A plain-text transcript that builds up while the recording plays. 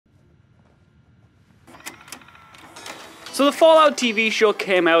So the Fallout TV show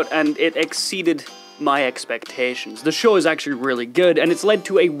came out and it exceeded my expectations. The show is actually really good, and it's led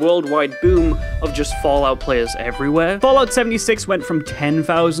to a worldwide boom of just Fallout players everywhere. Fallout 76 went from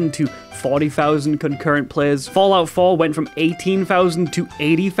 10,000 to 40,000 concurrent players. Fallout 4 went from 18,000 to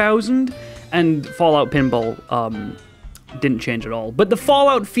 80,000, and Fallout Pinball didn't change at all. But the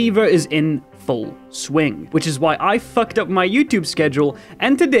Fallout fever is in full swing, which is why I fucked up my YouTube schedule,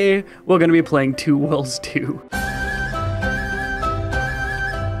 and today we're gonna be playing Two Worlds 2.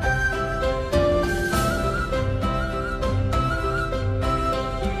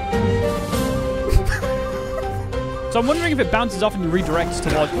 So I'm wondering if it bounces off and redirects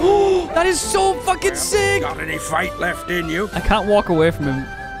towards. Oh, that is so fucking sick! Got any fight left in you? I can't walk away from him.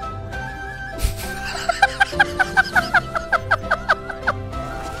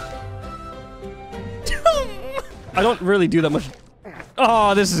 I don't really do that much.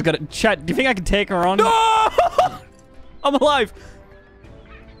 Oh, this is gonna. Chat, do you think I can take her on? No! I'm alive!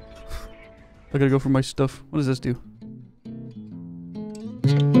 I gotta go for my stuff. What does this do?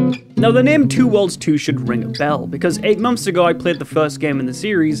 Now, the name Two Worlds 2 should ring a bell, because 8 months ago I played the first game in the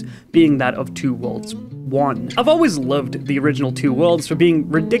series, being that of Two Worlds 1. I've always loved the original Two Worlds for being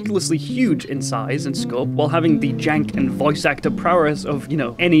ridiculously huge in size and scope, while having the jank and voice actor prowess of, you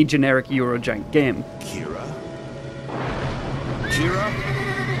know, any generic Eurojank game. Kira?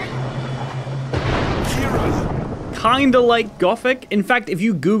 Kinda like Gothic. In fact, if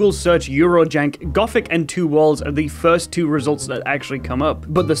you Google search Eurojank, Gothic and Two Worlds are the first two results that actually come up.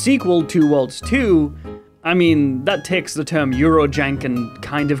 But the sequel, Two Worlds 2, I mean, that takes the term Eurojank and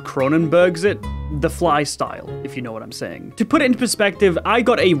kind of Cronenbergs it. The Fly style, if you know what I'm saying. To put it in perspective, I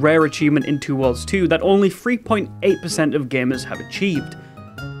got a rare achievement in Two Worlds 2 that only 3.8% of gamers have achieved.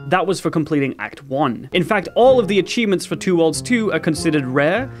 That was for completing Act 1. In fact, all of the achievements for Two Worlds 2 are considered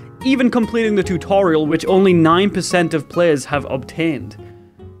rare, even completing the tutorial, which only 9% of players have obtained.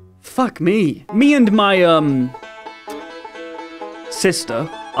 Fuck me. Me and my, sister,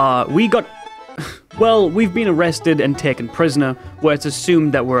 we got... Well, we've been arrested and taken prisoner, where it's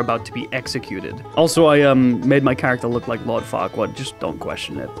assumed that we're about to be executed. Also, I made my character look like Lord Farquaad. Just don't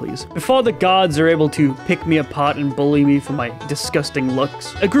question it, please. Before the guards are able to pick me apart and bully me for my disgusting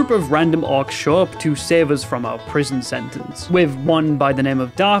looks, a group of random orcs show up to save us from our prison sentence, with one by the name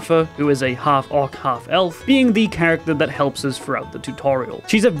of Dartha, who is a half-orc, half-elf, being the character that helps us throughout the tutorial.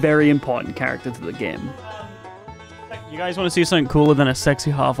 She's a very important character to the game. You guys want to see something cooler than a sexy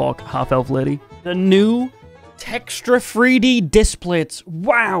half-orc, half-elf lady? The new Textra 3D Displates.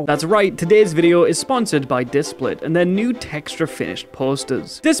 Wow! That's right, today's video is sponsored by Displit and their new Textra finished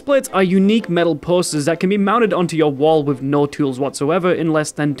posters. Displates are unique metal posters that can be mounted onto your wall with no tools whatsoever in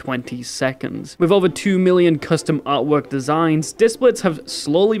less than 20 seconds. With over 2 million custom artwork designs, Displates have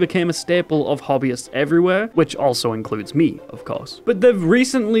slowly become a staple of hobbyists everywhere, which also includes me, of course. But they've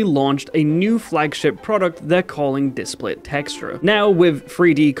recently launched a new flagship product they're calling Displate Textra. Now, with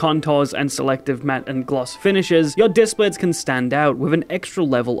 3D contours and selective matte and gloss finishes, your displays can stand out with an extra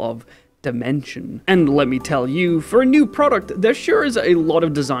level of dimension. And let me tell you, for a new product, there sure is a lot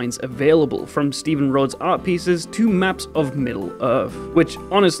of designs available, from Stephen Rhodes art pieces to maps of Middle-earth, which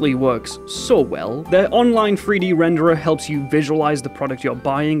honestly works so well. Their online 3D renderer helps you visualize the product you're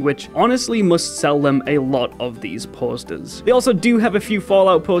buying, which honestly must sell them a lot of these posters. They also do have a few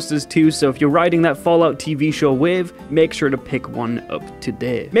Fallout posters too, so if you're riding that Fallout TV show wave, make sure to pick one up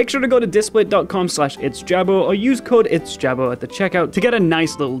today. Make sure to go to displate.com/ItsJabo or use code ItsJabo at the checkout to get a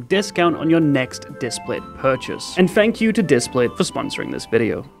nice little discount on your next Displate purchase. And thank you to Displate for sponsoring this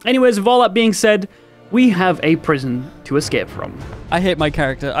video. Anyways, with all that being said, we have a prison to escape from. I hate my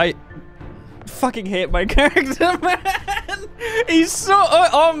character. I fucking hate my character, man. He's so...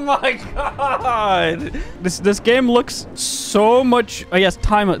 oh my god. This game looks so much... oh yes,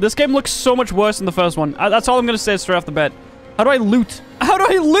 timer. This game looks so much worse than the first one. That's all I'm gonna say straight off the bat. How do I loot? How do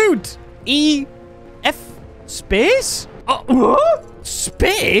I loot? E... F... space? What?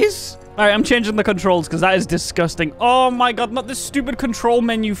 Space? Alright, I'm changing the controls because that is disgusting. Oh my god, not this stupid control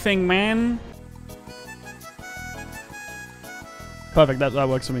menu thing, man. Perfect, that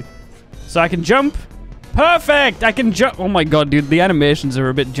works for me. So I can jump. Perfect! I can jump. Oh my god, dude, the animations are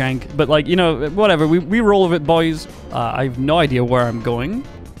a bit jank. But like, you know, whatever. We roll with it, boys. I have no idea where I'm going.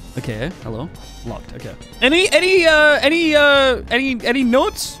 Okay, hello. Locked, okay. Any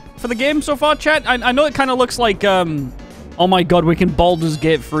notes for the game so far, chat? I know it kind of looks like, oh my god, we can Baldur's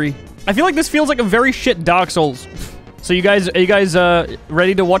Gate 3. I feel like this feels like a very shit Dark Souls. So are you guys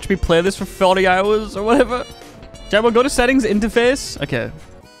ready to watch me play this for 40 hours or whatever? Jabo, go to settings, interface. Okay.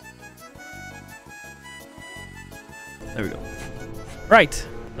 There we go. Right,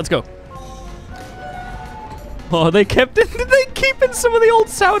 let's go. Oh, they kept it. Did they keep in some of the old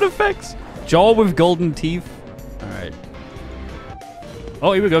sound effects? Jaw with golden teeth. All right.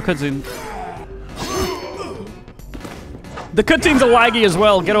 Oh, here we go, cutscene. The cutscenes are laggy as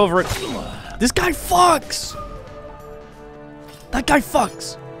well. Get over it. This guy fucks. That guy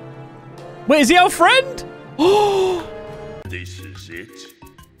fucks. Wait, is he our friend? Oh. This is it.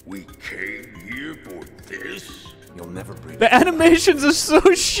 We came here for this. You'll never bring the animations are so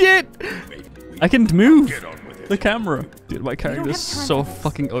shit. I can move the camera. Dude, my character is so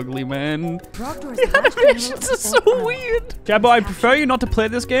fucking ugly, man. The animations are so weird. Jabo, I prefer you not to play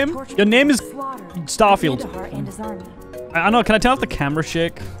this game. Your name is Starfield. I know, can I turn off the camera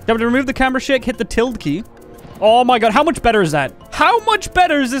shake? Jabo, to remove the camera shake, hit the tilde key. Oh my god, how much better is that? How much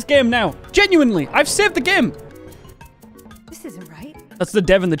better is this game now? Genuinely, I've saved the game. This isn't right. That's the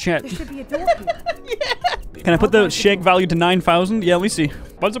dev in the chat. There should be a door here. Yeah. Can I put the shake value to 9,000? Yeah, let me see.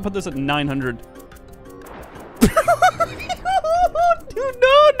 Why does it put this at 900? Dude,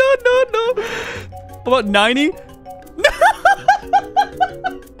 no. How about 90?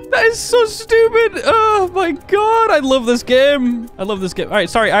 That is so stupid. Oh my god, I love this game. I love this game. All right,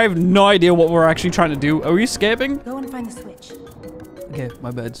 sorry, I have no idea what we're actually trying to do. Are we escaping? Go and find the switch. Okay,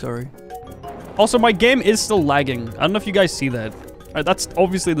 my bad, sorry. Also, my game is still lagging. I don't know if you guys see that. All right, that's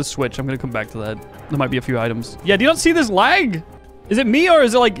obviously the switch. I'm gonna come back to that. There might be a few items. Yeah, do you not see this lag? Is it me or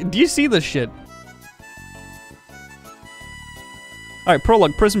is it like, do you see this shit? All right,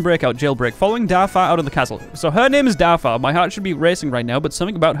 prologue, prison breakout, jailbreak. Following Darfar out of the castle. So her name is Darfar. My heart should be racing right now, but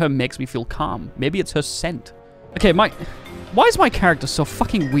something about her makes me feel calm. Maybe it's her scent. Okay, why is my character so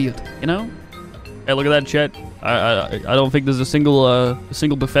fucking weird, you know? Hey, look at that chat. I don't think there's a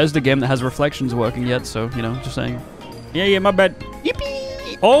single Bethesda game that has reflections working yet, so, you know, just saying. Yeah, my bad.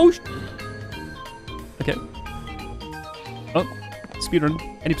 Yippee! Oh, okay. Oh, speedrun,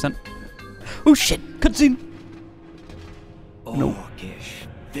 80%. Oh shit, cutscene. No. Orcish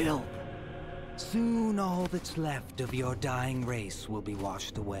filth. Soon all that's left of your dying race will be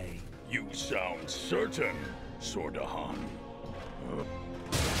washed away. You sound certain, Sordahan.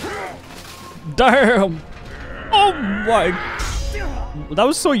 Damn! Oh my! That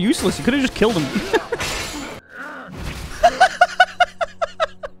was so useless. You could have just killed him.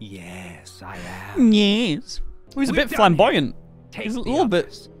 Yes, I am. Yes. Oh, he's a bit flamboyant. He's a little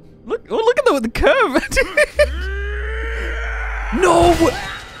bit. Look! Oh, look at the curve. No!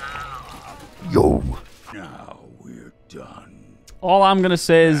 Yo. Now we're done. All I'm gonna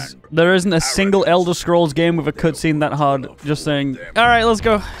say is there isn't a single Elder Scrolls game with a cutscene that hard. Just saying. All right, let's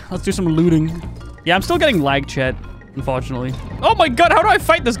go. Let's do some looting. Yeah, I'm still getting lag, chat. Unfortunately. Oh my god, how do I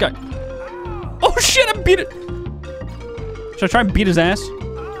fight this guy? Oh shit, I beat it. Should I try and beat his ass?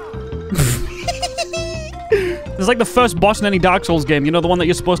 This is like the first boss in any Dark Souls game. You know, the one that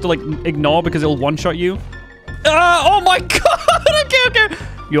you're supposed to like ignore because it'll one-shot you. Oh my god! Okay.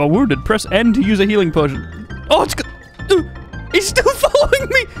 You are wounded. Press N to use a healing potion. Oh, it's good. He's still following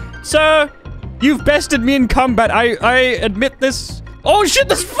me! Sir, you've bested me in combat. I admit this. Oh shit,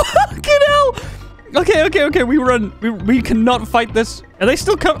 this fucking hell! Okay, we run. We cannot fight this. Are they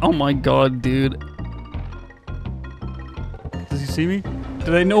still coming? Oh my god, dude. Does he see me?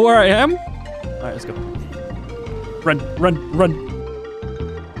 Do they know where I am? Alright, let's go. Run.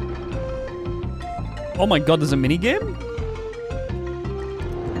 Oh my god, there's a mini game?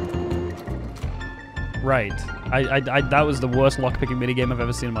 Right. That was the worst lockpicking minigame I've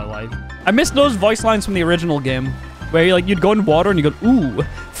ever seen in my life. I missed those voice lines from the original game. Where you'd go in water and you go, ooh,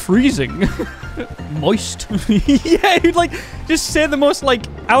 freezing. Moist. Yeah, you'd like just say the most like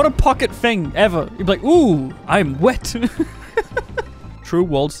out-of-pocket thing ever. You'd be like, ooh, I'm wet. True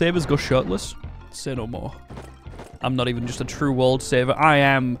world savers go shirtless. Say no more. I'm not even just a true world saver. I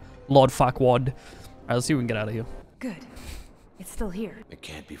am Lord Farquaad. Alright, let's see if we can get out of here. Good. It's still here. It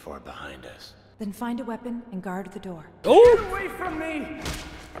can't be far behind us. Then find a weapon and guard the door. Oh! Get away from me!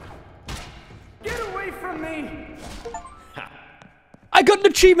 Get away from me! I got an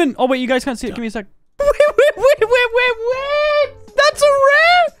achievement! Oh wait, you guys can't see it. Give me a sec. Wait! That's a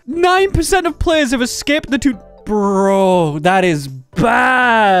rare! 9% of players have escaped the Bro, that is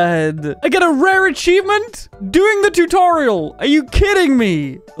bad. I get a rare achievement doing the tutorial. Are you kidding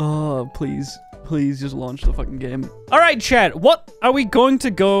me? Oh, please. Please just launch the fucking game. All right, chat. What are we going to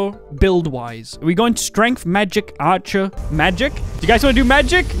go build-wise? Are we going strength, magic, archer, magic? Do you guys want to do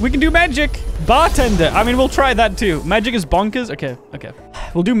magic? We can do magic. Bartender. I mean, we'll try that too. Magic is bonkers. Okay.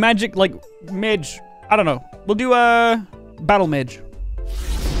 We'll do magic like mage. I don't know. We'll do battle mage.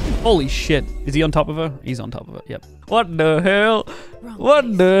 Holy shit. Is he on top of her? He's on top of her. Yep. What the hell?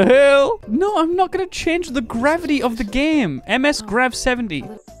 What the hell? No, I'm not going to change the gravity of the game. MS Grav 70.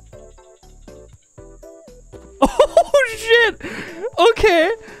 Oh, shit!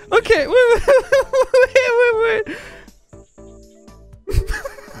 Okay. Okay. Wait.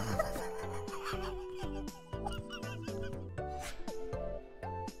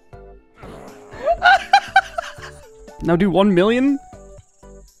 Now do 1 million?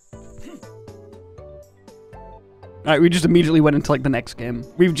 Alright, we just immediately went into like the next game.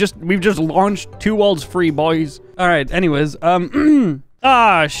 We've just launched 2 worlds free, boys. Alright, anyways,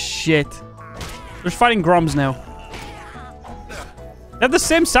 ah shit. We're fighting Groms now. They have the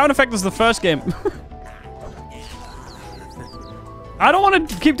same sound effect as the first game. I don't want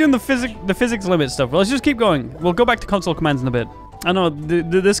to keep doing the physics limit stuff. Let's just keep going. We'll go back to console commands in a bit. I know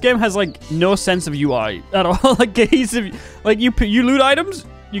this game has like no sense of UI at all. Like cohesive. Like you loot items,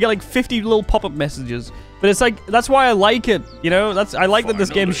 you get like 50 little pop-up messages. But it's like that's why I like it. You know, I like that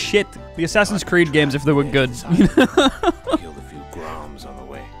this game's shit. The Assassin's Creed games, if they were good. You know? Killed a few Groms on the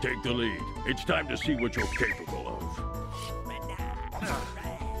way. Take the lead. It's time to see what you're capable of.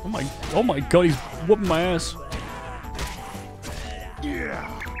 Oh my god, he's whooping my ass.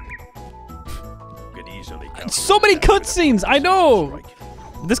 Yeah. Could easily So many cutscenes. I know.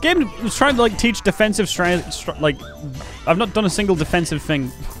 This game was trying to like teach defensive like I've not done a single defensive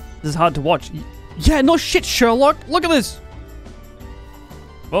thing. This is hard to watch. Yeah, no shit, Sherlock. Look at this.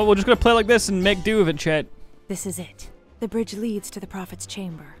 Well, we're just gonna play like this and make do with it, chat. This is it. The bridge leads to the Prophet's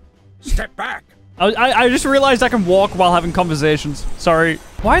chamber. Step back. I just realized I can walk while having conversations. Sorry.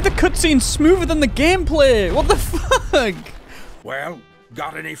 Why are the cutscenes smoother than the gameplay? What the fuck? Well,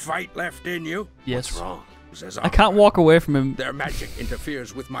 got any fight left in you? Yes. What's wrong? Says I can't walk away from him. Their magic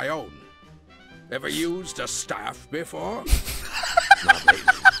interferes with my own. Ever used a staff before? Not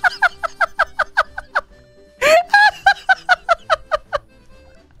lately.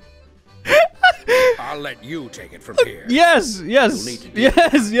 I'll let you take it from here. Yes. Yes.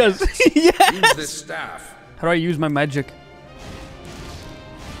 Yes. Use this staff. How do I use my magic?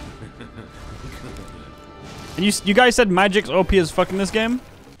 And you guys said magic's OP as fuck in this game?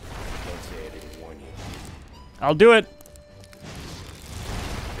 Don't say I didn't warn you. I'll do it.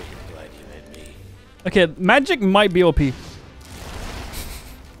 I'm glad you let me. Okay, magic might be OP.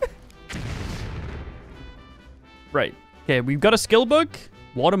 Right. Okay, we've got a skill book.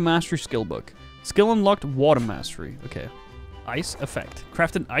 Water mastery skill book. Skill unlocked, water mastery. Okay. Ice effect.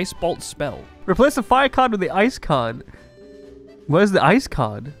 Craft an ice bolt spell. Replace the fire card with the ice card. Where's the ice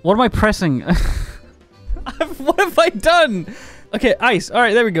card? What am I pressing? What have I done? Okay, ice. All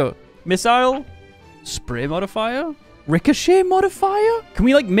right, there we go. Missile. Spray modifier. Ricochet modifier? Can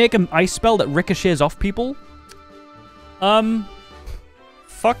we like make an ice spell that ricochets off people?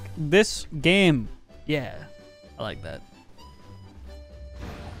 Fuck this game. Yeah, I like that.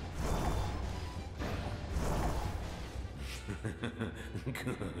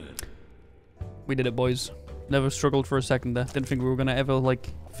 We did it, boys. Never struggled for a second there. Didn't think we were gonna ever like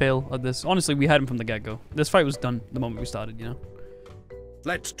fail at this. Honestly, we had him from the get-go. This fight was done the moment we started, you know?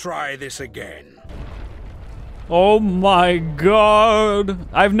 Let's try this again. Oh my god.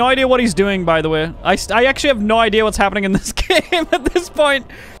 I have no idea what he's doing, by the way. I actually have no idea what's happening in this game at this point.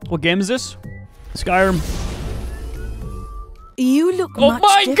 What game is this? Skyrim. You look Oh much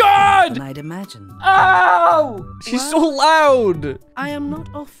my different god! than I'd imagined. Ow! She's so loud. I am not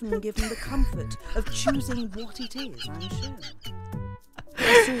often given the comfort of choosing what it is, I'm sure.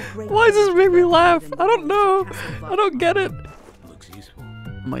 Why does this make me laugh? I don't know. I don't get it. Looks useful.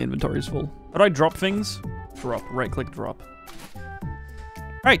 My inventory's full. How do I drop things? Drop. Right-click, drop.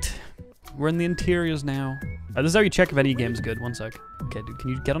 Right. We're in the interiors now. This is how you check if any game's good. One sec. Okay, dude, can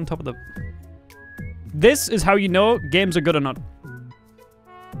you get on top of the... This is how you know games are good or not.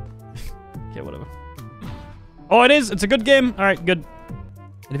 Okay, whatever. Oh, it is. It's a good game. All right, good.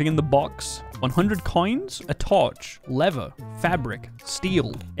 Anything in the box? 100 coins, a torch, leather, fabric,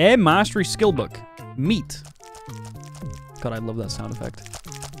 steel, air mastery skill book, meat. God, I love that sound effect.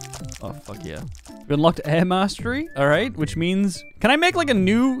 Oh, fuck yeah. We unlocked air mastery, all right, which means... Can I make like a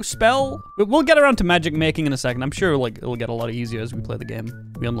new spell? We'll get around to magic making in a second. I'm sure like it'll get a lot easier as we play the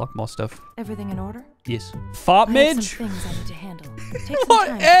game. We unlock more stuff. Everything in order? Yes. Fart I have mage? some things I need to handle. Take some What?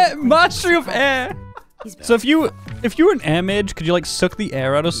 time to Air, get acquainted mastery with of the air. He's So if you were an air mage, could you like suck the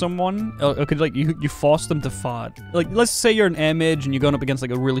air out of someone? Or could like you force them to fart? Like let's say you're an air mage and you're going up against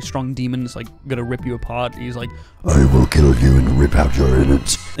like a really strong demon that's like gonna rip you apart. He's like, I will kill you and rip out your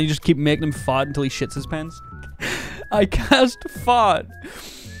innards. and you just keep making him fart until he shits his pants. I cast fart.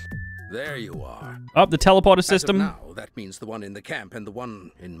 There you are. Up the teleporter As of system. now, that means the one in the camp and the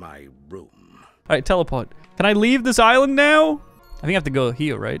one in my room. All right, teleport. Can I leave this island now? I think I have to go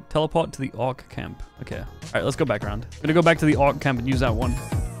here, right? Teleport to the orc camp. Okay. All right, let's go back around. I'm gonna go back to the orc camp and use that one.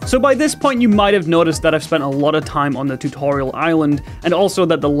 So by this point, you might have noticed that I've spent a lot of time on the tutorial island, and also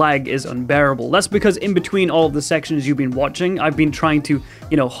that the lag is unbearable. That's because in between all of the sections you've been watching, I've been trying to,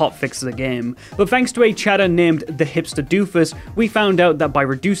 hotfix the game. But thanks to a chatter named the Hipster Doofus, we found out that by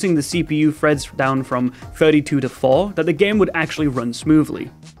reducing the CPU threads down from 32 to 4, that the game would actually run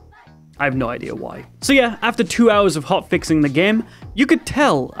smoothly. I have no idea why. So yeah, after 2 hours of hotfixing the game, you could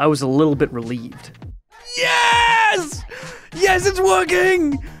tell I was a little bit relieved. Yes! Yes, it's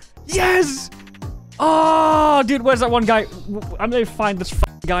working! Yes! Oh, dude, where's that one guy? I'm gonna find this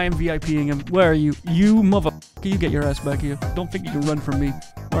guy and VIPing him. Where are you? You motherfucker, you get your ass back here. Don't think you can run from me.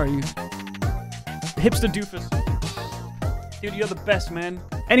 Where are you? Hipster Doofus. Dude, you're the best, man.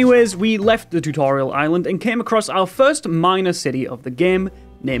 Anyways, we left the tutorial island and came across our first minor city of the game,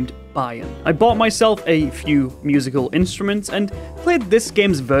 named Bayern. I bought myself a few musical instruments and played this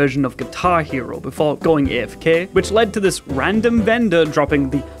game's version of Guitar Hero before going AFK, which led to this random vendor dropping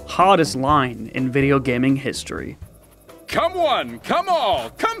the hardest line in video gaming history. Come one, come all,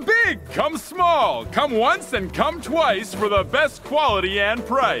 come big, come small, come once and come twice for the best quality and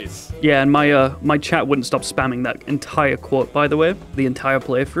price. Yeah, and my chat wouldn't stop spamming that entire quote, by the way, the entire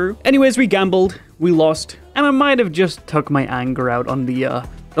playthrough. Anyways, we gambled, we lost, and I might have just took my anger out on the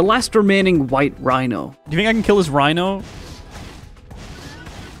last remaining white rhino. Do you think I can kill this rhino?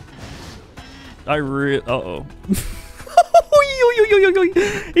 Uh-oh.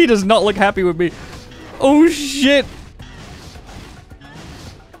 He does not look happy with me. Oh, shit.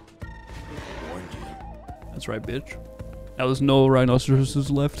 That's right, bitch. Now there's no rhinoceroses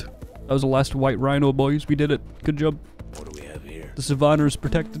left. That was the last white rhino, boys. We did it. Good job. What do we have here? The savannah is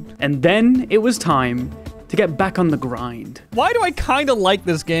protected. And then it was time to get back on the grind. Why do I kind of like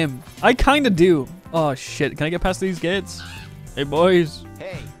this game? I kind of do. Oh, shit. Can I get past these gates? Hey, boys.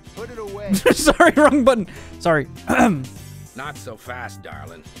 Hey, put it away. Sorry, wrong button. Sorry. Not so fast,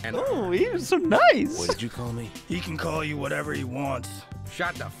 darling. And Oh, he was so nice. what did you call me? He can call you whatever he wants.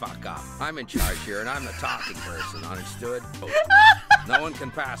 Shut the fuck up. I'm in charge here, and I'm the talking person, understood? No one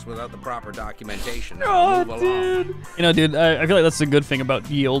can pass without the proper documentation. Now move along. You know, dude, I feel like that's a good thing about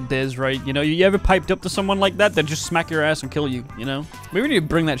ye old days, right? You know, you ever piped up to someone like that, they'd just smack your ass and kill you, you know? Maybe we need to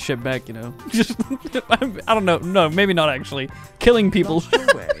bring that shit back, you know? Just, I don't know. No, maybe not actually. Killing people. Lost your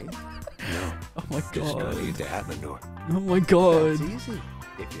way? No. Oh my Just gotta god. eat the Atmandor. Oh my god. That's easy.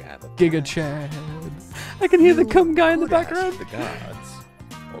 If you have a Giga Chad. I can hear the cum guy in the could ask background. the gods.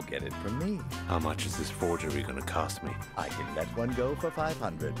 Or get it from me. How much is this forgery gonna cost me? I can let one go for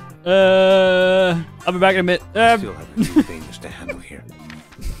 500. I'll be back in a minute. Still have a few things to handle here.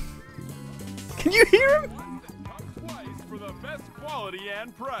 Can you hear him? Twice for the best quality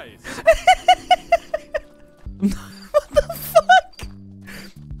and price. What the fuck?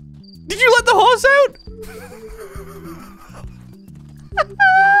 Did you let the horse out?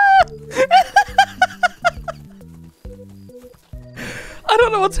 I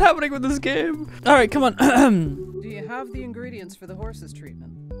don't know what's happening with this game. All right, come on. Do you have the ingredients for the horse's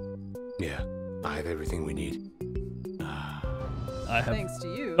treatment? Yeah, I have everything we need. I have. Thanks to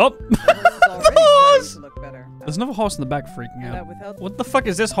you. Oh, the horse is already horse! starting to look better. There's another horse in the back freaking And out. without What the fuck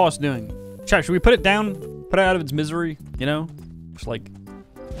is this horse doing? Chat, should we put it down? Put it out of its misery, you know? Just like...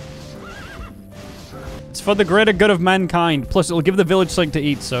 It's for the greater good of mankind. Plus, it'll give the village something to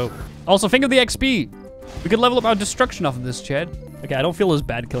eat, so... Also, think of the XP. We could level up our destruction off of this, Chad. Okay, I don't feel as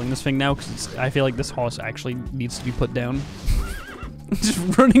bad killing this thing now, because I feel like this horse actually needs to be put down.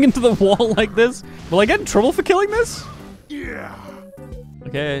 Just running into the wall like this. Will I get in trouble for killing this? Yeah.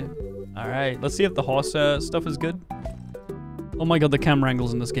 Okay. Alright, let's see if the horse stuff is good. Oh my god, the camera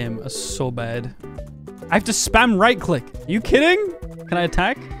angles in this game are so bad. I have to spam right click. Are you kidding? Can I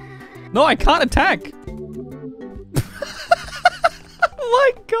attack? No, I can't attack.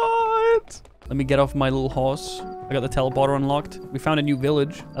 Oh my god. Let me get off my little horse. I got the teleporter unlocked. We found a new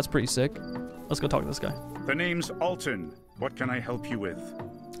village. That's pretty sick. Let's go talk to this guy. The name's Alton. What can I help you with?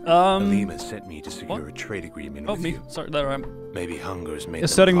 Alima sent me to secure a trade agreement Oh, with me. you. Sorry, there I am. Maybe hunger's made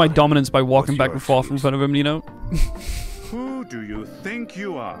Asserting them my fine. dominance by walking What's back your and forth in excuse? front of him, you know? Who do you think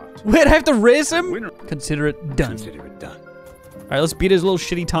you are? Wait, I have to race him? Winner. Consider it done. Consider it done. Alright, let's beat his little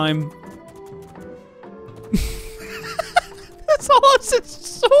shitty time. This horse is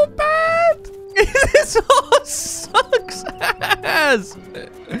so bad! This horse sucks ass!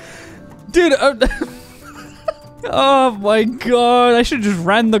 Dude, oh my god, I should have just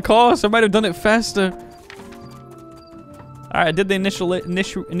ran the course. I might have done it faster. Alright, I did the initial.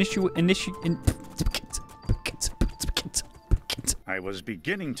 I was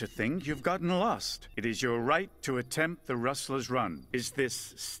beginning to think you've gotten lost. It is your right to attempt the Rustler's Run. Is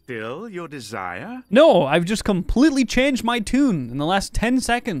this still your desire? No, I've just completely changed my tune in the last 10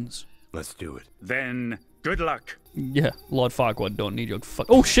 seconds. Let's do it. Then, good luck. Yeah, Lord Farquaad, don't need your fuck.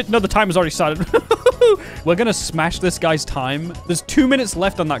 Oh shit, no, the time has already started. We're gonna smash this guy's time. There's 2 minutes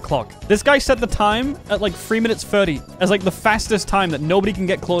left on that clock. This guy set the time at like 3 minutes 30 as like the fastest time that nobody can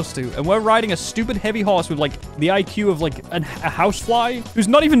get close to. And we're riding a stupid heavy horse with like the IQ of like a housefly who's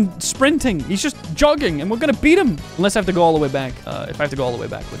not even sprinting. He's just jogging and we're gonna beat him. Unless I have to go all the way back. If I have to go all the way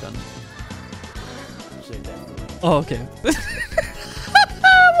back, we're done. Oh, okay.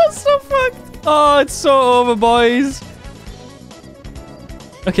 That's so fucked. Oh, it's so over, boys.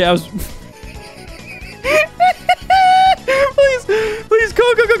 Okay, I was... please, go.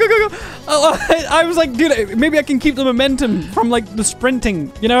 Oh, I was like, dude, maybe I can keep the momentum from, like, the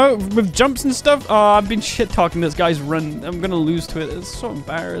sprinting, you know, with jumps and stuff. Oh, I've been shit-talking this guy's run. I'm gonna lose to it. It's so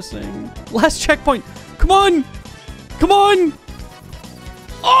embarrassing. Last checkpoint. Come on.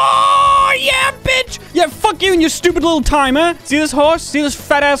 Oh, yeah, bitch. Yeah, fuck you and your stupid little timer. See this horse? See this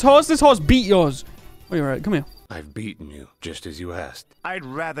fat-ass horse? This horse beat yours. Oh, you're right. Come here. I've beaten you, just as you asked. I'd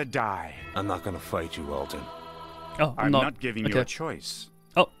rather die. I'm not gonna fight you, Alton. Oh, I'm not giving you a choice.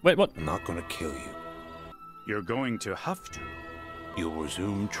 Oh, wait, what? I'm not gonna kill you. You're going to have to. You'll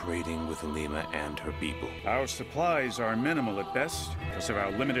resume trading with Alima and her people. Our supplies are minimal at best because of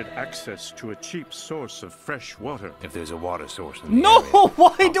our limited access to a cheap source of fresh water. If there's a water source in the No, area,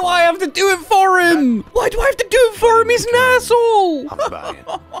 why do I have to do it for him? Why do I have to do it for him? He's an asshole. I'll buy it.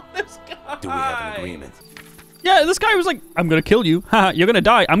 This guy. Do we have an agreement? Yeah, this guy was like, I'm gonna kill you. Haha, you're gonna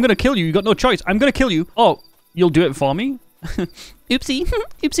die. I'm gonna kill you. You got no choice. I'm gonna kill you. Oh, you'll do it for me? Oopsie.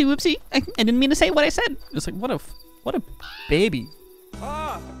 Oopsie whoopsie. I didn't mean to say what I said. It's like, what a baby.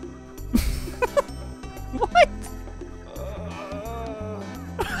 What?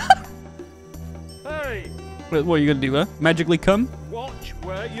 Hey! What are you gonna do, huh? Magically come? Watch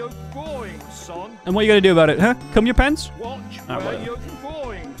where you're going, son. And what are you gonna do about it, huh? Come your pants? Watch whatever. where you're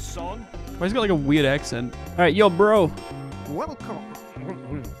going, son. Why he's got like a weird accent? Alright, yo, bro. Welcome.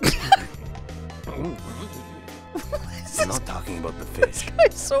 I'm not talking about the fish.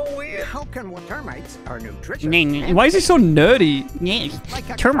 It's so weird. How can termites are nutritious? Why is he so nerdy? Like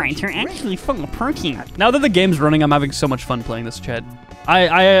Termites are actually full of protein. Now that the game's running, I'm having so much fun playing this, Chad.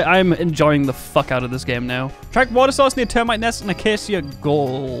 I'm enjoying the fuck out of this game now. Track water source near termite nest and Acacia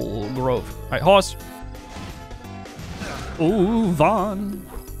Grove. Alright, horse. Ooh, Vaughn.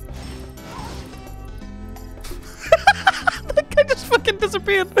 That guy just fucking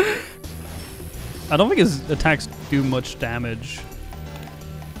disappeared. I don't think his attacks do much damage.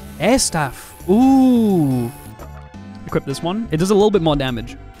 Air staff. Ooh. Equip this one. It does a little bit more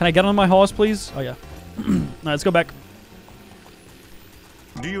damage. Can I get on my horse, please? Oh, yeah. Alright, let's go back.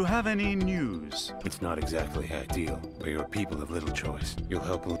 Do you have any news? It's not exactly ideal, but your people have little choice. You'll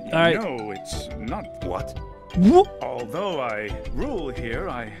help. Alright. No, it's not. What? Although I rule here,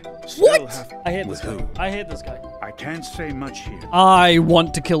 I still have... I hate this With guy. who? I hate this guy. I can't say much here. I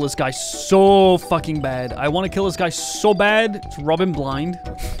want to kill this guy so fucking bad. I want to kill this guy so bad. It's rob him blind.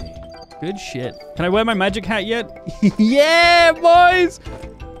 Good shit. Can I wear my magic hat yet? Yeah, boys!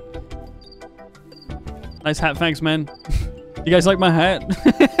 Nice hat, thanks, man. You guys like my hat?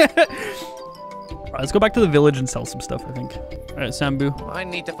 Alright, let's go back to the village and sell some stuff, I think. Alright, Sambu. I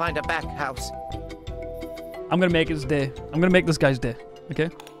need to find a back house. I'm gonna make his day. I'm gonna make this guy's day, okay?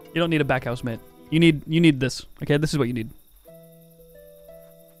 You don't need a back house, mate. You need this, okay? This is what you need.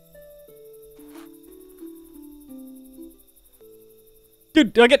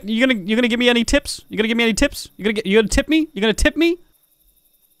 Dude, you gonna give me any tips? You gonna give me any tips? You gonna tip me? You gonna tip me?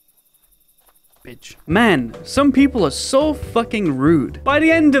 Bitch. Man, some people are so fucking rude. By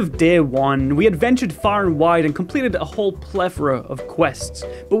the end of day 1, we had ventured far and wide and completed a whole plethora of quests,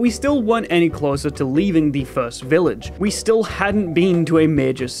 but we still weren't any closer to leaving the first village. We still hadn't been to a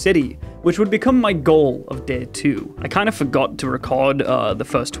major city, which would become my goal of day 2. I kind of forgot to record the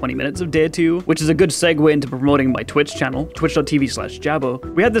first 20 minutes of day 2, which is a good segue into promoting my Twitch channel,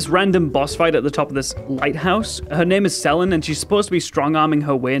 twitch.tv/Jabo. We had this random boss fight at the top of this lighthouse. Her name is Selin, and she's supposed to be strong-arming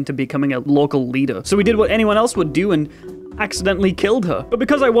her way into becoming a local leader. So we did what anyone else would do and accidentally killed her. But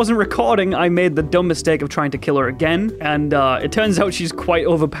because I wasn't recording, I made the dumb mistake of trying to kill her again, and it turns out she's quite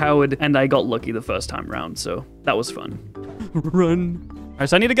overpowered, and I got lucky the first time round, so that was fun. Run. Alright,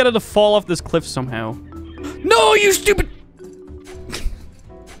 so I need to get her to fall off this cliff somehow. No, you stupid!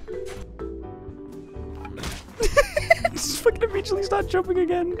 Just fucking immediately start jumping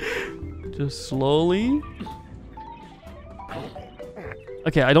again. Just slowly.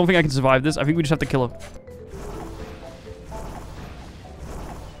 Okay, I don't think I can survive this. I think we just have to kill her.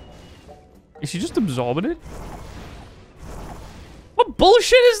 Is she just absorbing it? What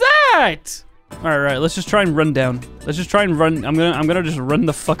bullshit is that? All right, let's just try and run down. Let's just try and run. I'm gonna just run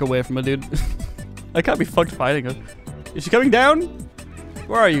the fuck away from her, dude. I can't be fucked fighting her. Is she coming down?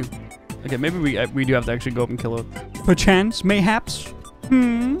 Where are you? Okay, maybe we do have to actually go up and kill her. Perchance, mayhaps.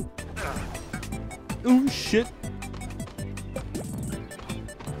 Oh shit.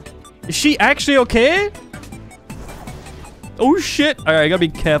 Is she actually okay? Oh shit. All right, I gotta be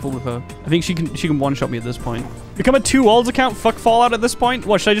careful with her. I think she can one-shot me at this point. Become a 2 worlds account. Fuck Fallout at this point.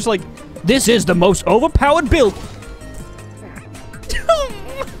 What, should I just like... This is the most overpowered build.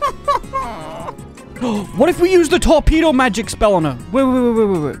 What if we use the torpedo magic spell on her? Wait.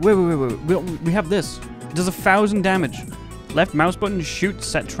 We have this. It does 1,000 damage. Left mouse button, shoot,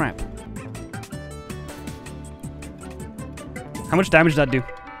 set trap. How much damage did that do?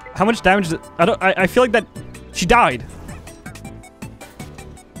 How much damage did... I feel like that... She died.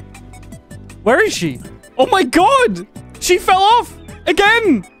 Where is she? Oh my god! She fell off!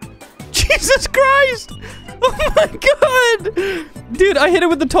 Again! Jesus Christ! Oh my god! Dude, I hit her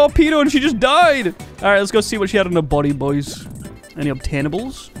with the torpedo and she just died! Alright, let's go see what she had on her body, boys. Any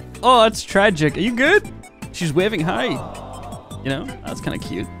obtainables? Oh, that's tragic. Are you good? She's waving hi. You know, that's kind of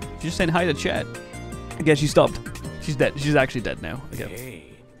cute. She's just saying hi to chat. I guess she stopped. She's dead. She's actually dead now. Okay. Hey,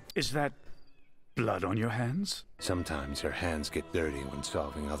 is that blood on your hands? Sometimes your hands get dirty when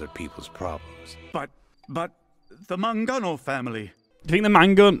solving other people's problems. But the Mangano family. Do you think the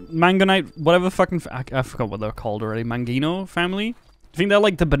Mangonite, whatever fucking... I forgot what they're called already. Mangino family? Do you think they're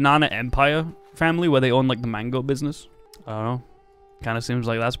like the Banana Empire family where they own like the mango business? I don't know. Kind of seems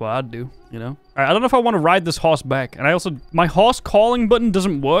like that's what I'd do, you know? Alright, I don't know if I want to ride this horse back. And I also... My horse calling button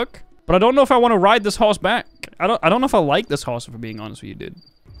doesn't work. But I don't know if I want to ride this horse back. I don't know if I like this horse, if I'm being honest with you, dude.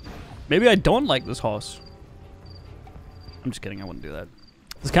 Maybe I don't like this horse. I'm just kidding. I wouldn't do that.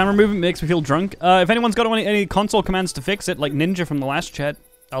 This camera movement makes me feel drunk. If anyone's got any console commands to fix it, like Ninja from the last chat,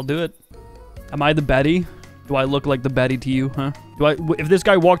 I'll do it. Am I the baddie? Do I look like the baddie to you, huh? If this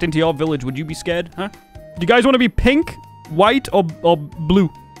guy walked into your village, would you be scared, huh? Do you guys want to be pink, white, or blue?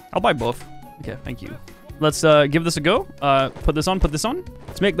 I'll buy both. Okay, thank you. Let's give this a go. Put this on, put this on.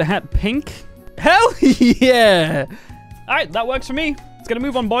 Let's make the hat pink. Hell yeah! All right, that works for me. Let's get a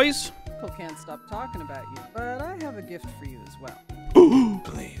move on, boys. People can't stop talking about you, but I have a gift for you as well.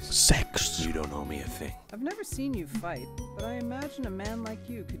 Please. Sex. You don't owe me a thing. I've never seen you fight, but I imagine a man like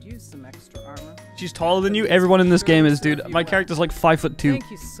you could use some extra armor. She's taller than you. Everyone in this game is, dude. My character's like 5'2". Thank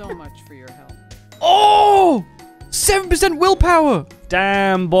you so much for your help. Oh! 7% willpower!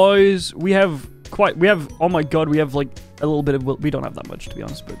 Damn, boys. We have, oh my god, we have like a little bit of will. We don't have that much, to be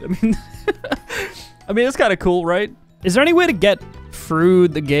honest, but I mean... I mean, it's kind of cool, right? Is there any way to get through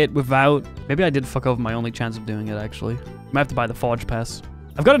the gate without... Maybe I did fuck over my only chance of doing it, actually. I might have to buy the Forge Pass.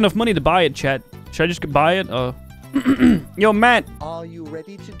 I've got enough money to buy it, chat. Should I just buy it? Yo, Matt. Are you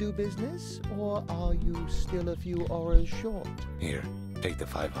ready to do business, or are you still a few hours short? Here, take the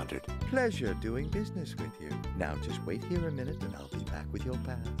 500. Pleasure doing business with you. Now just wait here a minute and I'll be back with your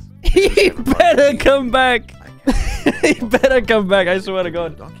pass. He better come back. He better come back, I swear to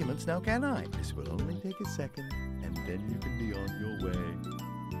God. Documents now, can I? This will only take a second, and then you can be on your way.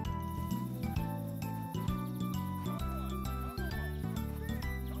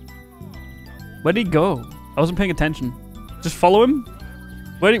 Where'd he go? I wasn't paying attention. Just follow him?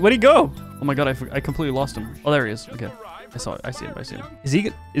 Where'd he go? Oh my god, I completely lost him. Oh, there he is. Okay. I see him.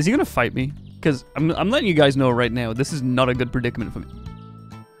 Is he gonna fight me? Because I'm letting you guys know right now, this is not a good predicament for me.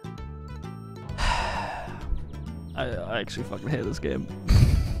 I actually fucking hate this game.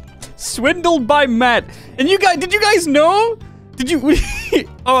 Swindled by Matt. And you guys, did you guys know? Did you?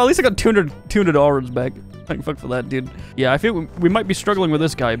 Oh, at least I got 200 auras back. Thank fuck for that, dude. Yeah, I feel we might be struggling with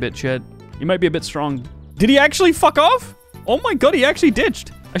this guy a bit, Chad. He might be a bit strong. Did he actually fuck off? Oh my god, he actually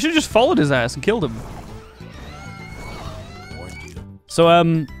ditched. I should have just followed his ass and killed him. So,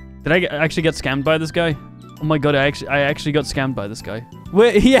 did I actually get scammed by this guy? Oh my god, I actually got scammed by this guy.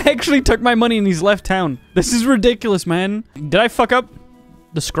 Wait, he actually took my money and he's left town. This is ridiculous, man. Did I fuck up?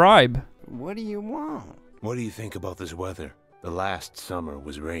 The scribe. What do you want? What do you think about this weather? The last summer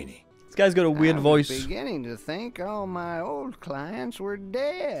was rainy. This guy's got a weird voice. I was beginning to think all my old clients were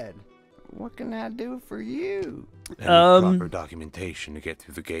dead. What can I do for you? I need proper documentation to get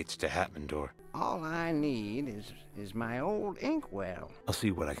through the gates to Hatmandor. All I need is my old inkwell. I'll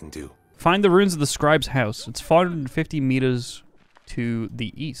see what I can do. Find the ruins of the scribe's house. It's 450 meters to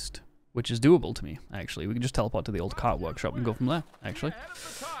the east. which is doable to me, actually. We can just teleport to the old cart workshop and go from there, actually.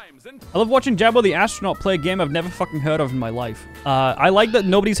 I love watching Jabo the Astronaut play a game I've never fucking heard of in my life. I like that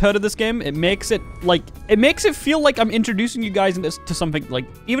nobody's heard of this game. It makes it, like, it makes it feel like I'm introducing you guys to something, like,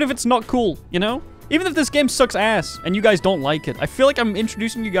 even if it's not cool, you know? Even if this game sucks ass and you guys don't like it, I feel like I'm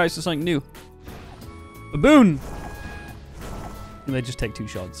introducing you guys to something new. Baboon! And they just take 2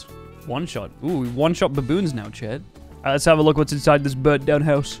 shots. 1 shot. Ooh, we 1-shot baboons now, Chad. Let's have a look what's inside this burnt down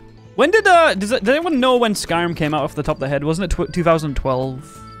house. When did, does anyone know when Skyrim came out off the top of their head? Wasn't it 2012?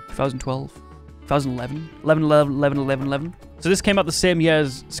 2012? 2011? 11. So this came out the same year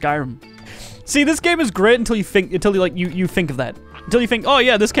as Skyrim. See, this game is great until you think, you think of that. Until you think, oh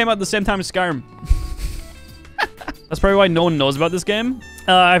yeah, this came out at the same time as Skyrim. That's probably why no one knows about this game.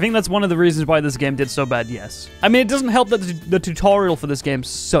 I think that's one of the reasons why this game did so bad, yes. I mean, it doesn't help that the tutorial for this game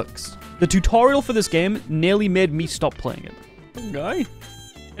sucks. The tutorial for this game nearly made me stop playing it. Guy.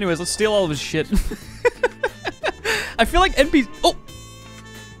 Anyways, let's steal all of his shit. I feel like NPC... Oh!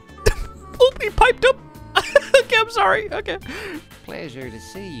 Oh, he piped up! Okay, I'm sorry. Okay. Pleasure to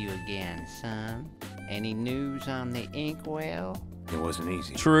see you again, son. Any news on the inkwell? It wasn't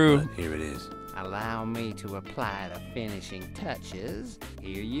easy. True. But here it is. Allow me to apply the finishing touches.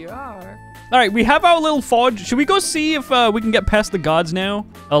 Here you are. Alright, we have our little forge. Should we go see if we can get past the guards now?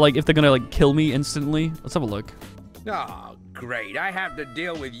 Like, if they're gonna, like, kill me instantly? Let's have a look. Oh, great. I have to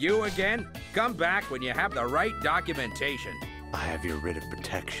deal with you again? Come back when you have the right documentation. I have your writ of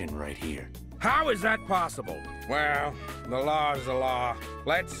protection right here. How is that possible? Well, the law is the law.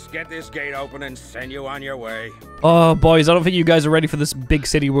 Let's get this gate open and send you on your way. Oh, boys, I don't think you guys are ready for this big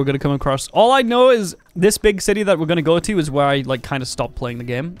city we're going to come across. All I know is this big city that we're going to go to is where I, like, kind of stopped playing the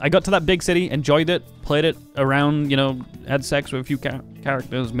game. I got to that big city, enjoyed it, played it around, you know, had sex with a few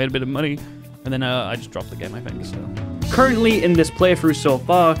characters, made a bit of money, and then I just dropped the game, I think, so. Currently, in this playthrough so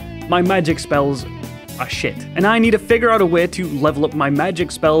far, my magic spells are shit, and I need to figure out a way to level up my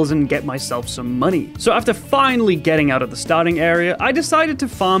magic spells and get myself some money. So after finally getting out of the starting area, I decided to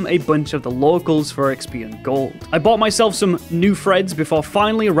farm a bunch of the locals for XP and gold. I bought myself some new threads before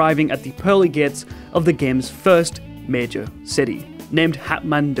finally arriving at the pearly gates of the game's first major city, named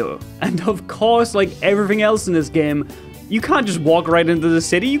Hatmandur. And of course, like everything else in this game, you can't just walk right into the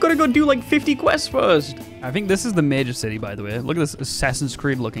city, you gotta go do like 50 quests first. I think this is the major city, by the way. Look at this Assassin's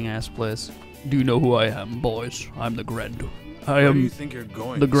Creed looking ass place. Do you know who I am, boys? I'm the Grand. I am. Where do you think you're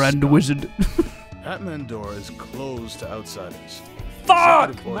going, the Grand Wizard. Hatmandur is closed to outsiders.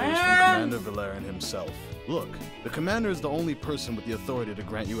 Fuck, From Commander Valerian himself. Look, the commander is the only person with the authority to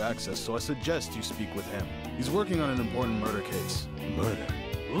grant you access, so I suggest you speak with him. He's working on an important murder case. Murder?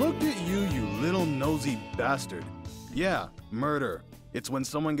 Look at you, you little nosy bastard. Yeah, murder. It's when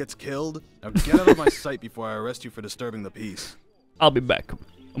someone gets killed. Now get out of my sight before I arrest you for disturbing the peace. I'll be back.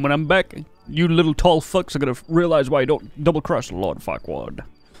 And when I'm back, you little tall fucks are gonna realize why I don't double-cross Lord Farquaad.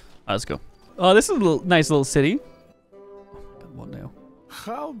 Let's go. Oh, this is a nice little city. What now?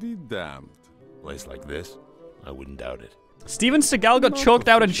 I'll be damned. Place like this? I wouldn't doubt it. Steven Seagal got choked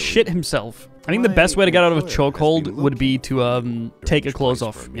out and shit himself. I think the best way to get out of a chokehold would be to take your clothes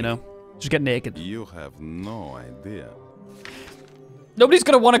off, you know? Just get naked. You have no idea. Nobody's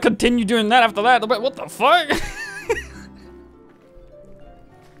gonna want to continue doing that after that. What the fuck?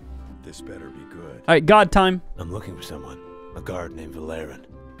 This better be good. Alright, guard time. I'm looking for someone. A guard named Valerian.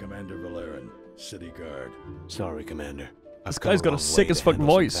 Commander Valerian, city guard. Sorry, Commander. This guy's got a sick as fuck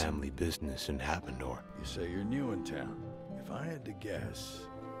voice. Family business in Hatmandur. You say you're new in town. If I had to guess,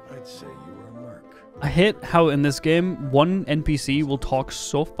 I'd say you were a merc. I hate how in this game, one NPC will talk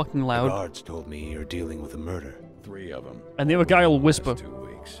so fucking loud. The guards told me you're dealing with a murder. 3 of them. And the other guy will whisper. 2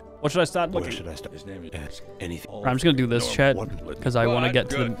 weeks. What should I start looking? Where should I start? His name is anything. Right, I'm just gonna do this, chat, because I want to get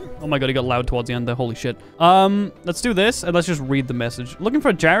to the... Oh my god, he got loud towards the end there, holy shit. Let's do this, and let's just read the message. Looking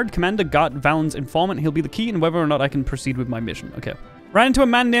for Jared, Commander Gart Valen's informant. He'll be the key in whether or not I can proceed with my mission. Okay. Ran into a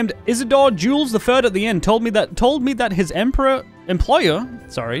man named Isidore Jules III at the inn. Told me that his employer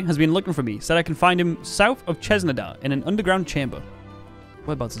has been looking for me. Said I can find him south of Chesnadar in an underground chamber.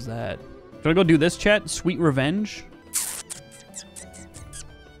 Whereabouts is that? Should I go do this, chat? Sweet revenge?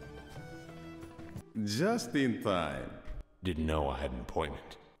 Just in time. Didn't know I had an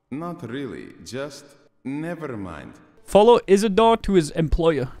appointment. Not really, just never mind. Follow Isidore to his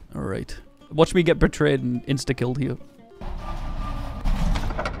employer. Alright. Watch me get betrayed and insta-killed here.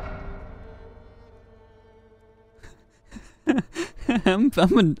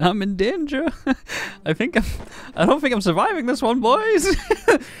 I'm in danger. I don't think I'm surviving this one, boys.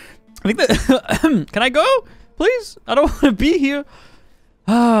 I think that can I go? Please? I don't want to be here.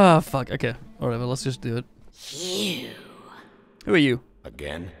 Ah, fuck. Okay. Whatever, let's just do it. You. Who are you?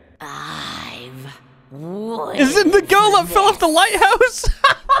 Again? I've Is it the girl that fell off the lighthouse?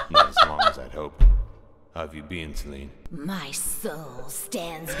 Not as long as I'd hoped. How have you been, Celine? My soul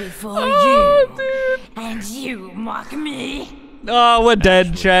stands before you, and you mock me. Oh, we're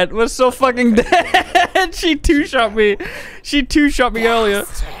dead, chat. We're so fucking dead. She two-shot me. She two-shot me earlier.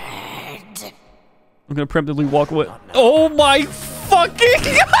 I'm gonna preemptively walk away. Oh my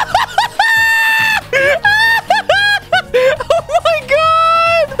fucking oh my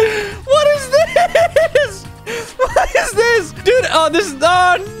god! What is this? What is this? Dude, oh this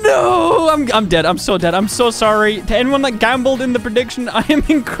no! I'm dead. I'm so dead. I'm so sorry. To anyone that gambled in the prediction, I am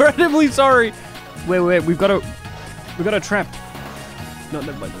incredibly sorry. Wait, we've got a trap. No,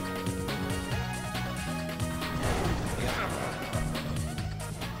 never mind.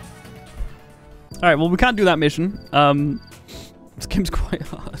 Alright, well we can't do that mission. This game's quite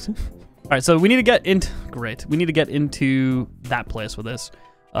hard. Alright, so we need to get into great. We need to get into that place with this.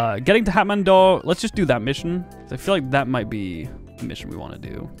 Getting to Hatman Door, let's just do that mission. I feel like that might be the mission we want to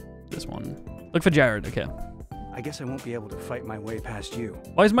do. This one. Look for Jared, okay. I guess I won't be able to fight my way past you.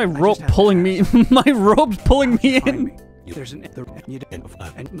 Why is my rope pulling me? My rope's pulling me in. There's an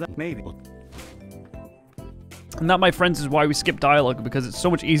maybe. And that, my friends, is why we skip dialogue, because it's so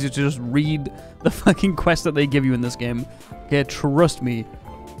much easier to just read the fucking quest that they give you in this game. Okay, trust me.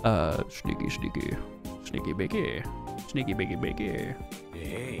 Sneaky, sneaky. Sneaky, biggy. Sneaky, biggy, biggy.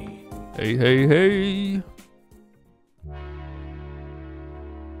 Hey. Hey, hey, hey.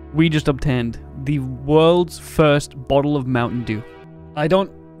 We just obtained the world's first bottle of Mountain Dew. I don't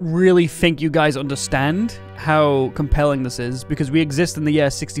really think you guys understand how compelling this is, because we exist in the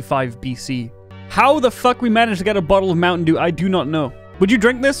year 65 BC. How the fuck we managed to get a bottle of Mountain Dew, I do not know. Would you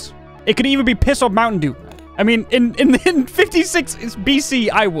drink this? It could even be piss or Mountain Dew. I mean, in 56 BC,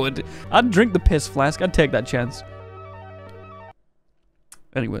 I would. I'd drink the piss flask. I'd take that chance.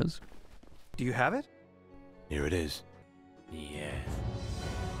 Anyways. Do you have it? Here it is. Yeah.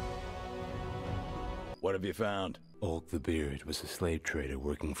 What have you found? Ulk the Beard was a slave trader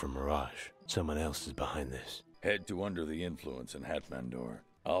working for Mirage. Someone else is behind this. Head to Under the Influence in Hatmandor.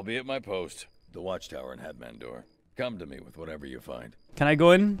 I'll be at my post, the watchtower in Hatmandor. Come to me with whatever you find. Can I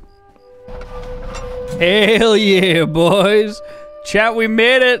go in? Hell yeah, boys. Chat, we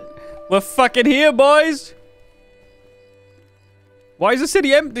made it. We're fucking here, boys. Why is the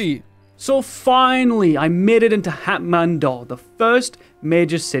city empty? So finally, I made it into Hatmandor, the first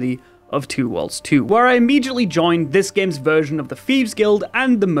major city of Two Worlds 2, where I immediately joined this game's version of the Thieves Guild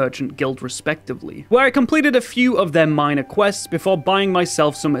and the Merchant Guild respectively, where I completed a few of their minor quests before buying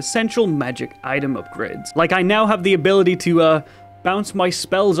myself some essential magic item upgrades. Like I now have the ability to bounce my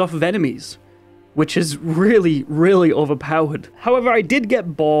spells off of enemies, which is really, really overpowered. However, I did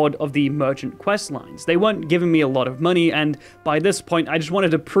get bored of the merchant quest lines. They weren't giving me a lot of money, and by this point, I just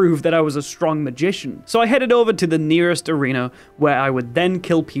wanted to prove that I was a strong magician. So I headed over to the nearest arena, where I would then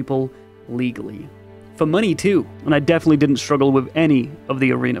kill people legally. For money too, and I definitely didn't struggle with any of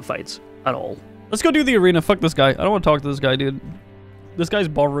the arena fights at all. Let's go do the arena. Fuck this guy. I don't want to talk to this guy, dude. This guy's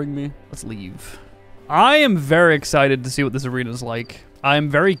bothering me. Let's leave. I am very excited to see what this arena is like. I'm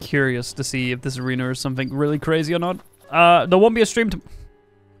very curious to see if this arena is something really crazy or not. There won't be a stream to...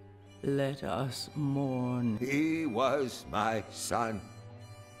 Let us mourn. He was my son.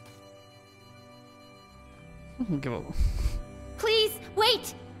 Give up. Please,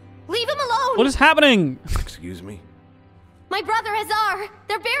 wait! Leave him alone! What is happening? Excuse me? My brother Hazar!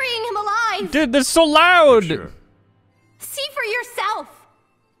 They're burying him alive! Dude, that's so loud! Sure. See for yourself!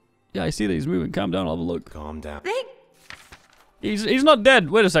 Yeah, I see that he's moving. Calm down, I'll have a look. Calm down. He's not dead.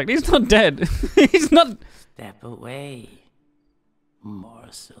 Wait a second. He's not dead. He's not... Step away.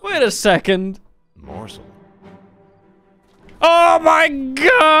 Morsel. Wait a second. Morsel. Oh my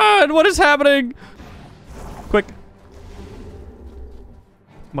god! What is happening? Quick.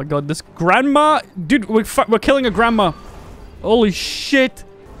 Oh my god, this grandma... Dude, we're killing a grandma. Holy shit.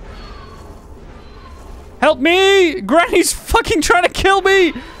 Help me! Granny's fucking trying to kill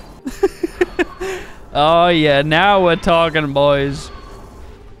me! Oh yeah, now we're talking, boys.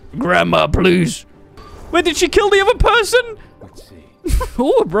 Grandma, please. Wait, did she kill the other person? Let's see.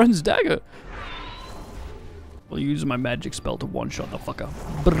 Oh, a bronze dagger. I'll use my magic spell to one-shot the fucker.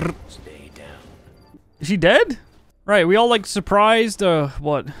 Brr. Stay down. Is she dead? Right, we all like surprised,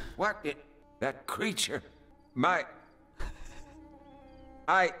 what? What? That creature. My...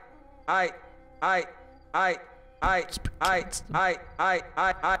 All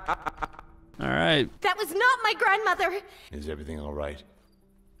right. That was not my grandmother! Is everything all right?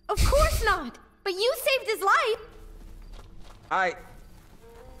 Of course not! But you saved his life!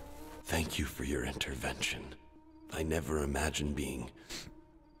 Thank you for your intervention. I never imagined being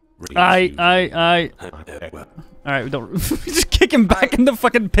Alright, we don't just kick him back in the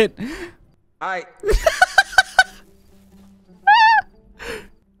fucking pit.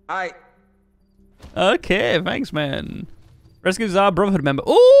 Okay, thanks, man. Rescues our Brotherhood member.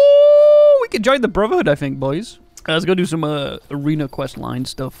 Oh, we can join the Brotherhood, I think, boys. Let's go do some arena quest line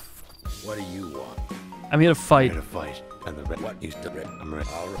stuff. What do you want? I'm here to fight. And the what is the red? I'm ready.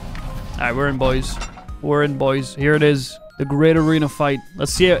 Alright, we're in, boys. We're in, boys. Here it is. The great arena fight.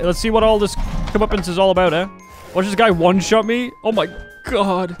 Let's see what all this comeuppance is all about, eh? Watch this guy one-shot me. Oh my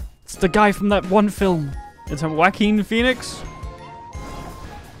god. It's the guy from that one film. It's Joaquin Phoenix.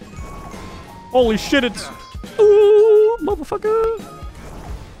 Holy shit, it's... Ooh, motherfucker.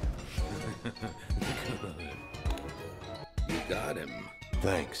 You got him.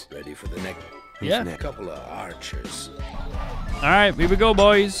 Thanks. Ready for the next? Yeah. Couple of archers. Alright, here we go,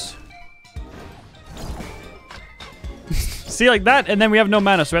 boys. See, like that, and then we have no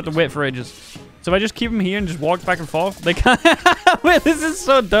mana, so we have to wait for ages. So if I just keep him here and just walk back and forth, they can't... Wait, this is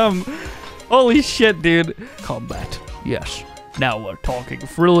so dumb. Holy shit, dude. Combat. Yes. Now we're talking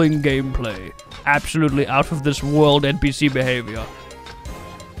thrilling gameplay. Absolutely out of this world NPC behavior.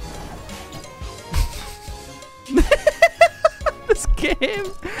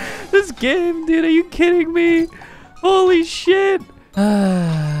 This game, dude, are you kidding me? Holy shit.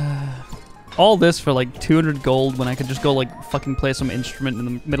 All this for like 200 gold when I could just go like fucking play some instrument in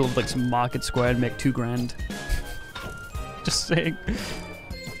the middle of like some market square and make 2 grand. Just saying.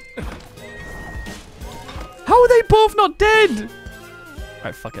 How are they both not dead?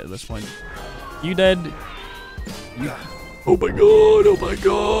 Alright, fuck it at this point. You dead? You... Oh my god, oh my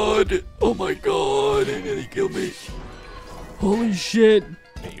god, oh my god, they're gonna kill me. Holy shit.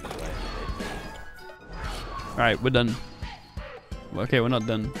 Alright, we're done. Okay, we're not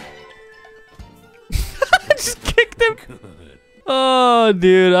done. I just kicked him. Oh,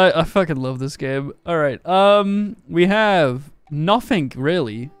 dude, I fucking love this game. Alright, we have nothing,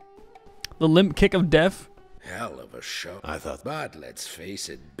 really. The limp kick of death. Hell of a show. I thought. But let's face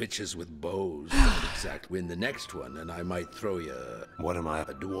it, bitches with bows don't exactly win the next one, and I might throw you. What am I? A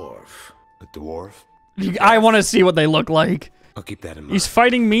dwarf. A dwarf? I want to see what they look like. I'll keep that in mind. He's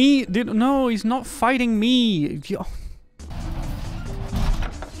fighting me? Dude, no, he's not fighting me. Yo.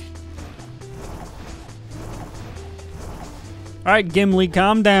 Alright, Gimli,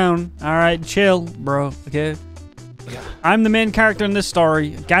 calm down. Alright, chill, bro, okay? I'm the main character in this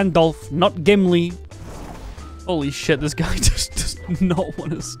story. Gandalf, not Gimli. Holy shit, this guy just does not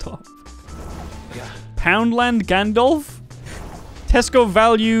want to stop. Poundland Gandalf? Tesco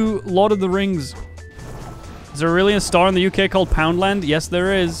Value Lord of the Rings. Is there really a store in the UK called Poundland? Yes,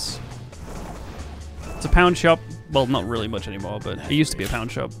 there is. It's a pound shop. Well, not really much anymore, but it used to be a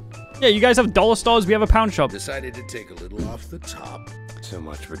pound shop. Yeah, you guys have dollar stores, we have a pound shop. Decided to take a little off the top. So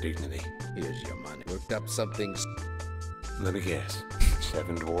much for dignity. Here's your money. Worked up something. Let me guess.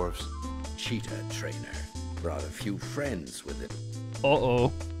 7 dwarves? Cheetah trainer. Brought a few friends with it. Uh-oh.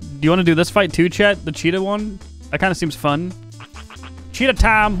 Do you want to do this fight too, chat? The cheetah one? That kind of seems fun. Cheetah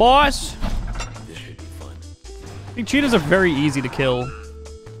time, boys! This should be fun. I think cheetahs are very easy to kill.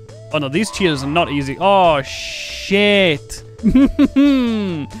 Oh no, these cheetahs are not easy. Oh, shit.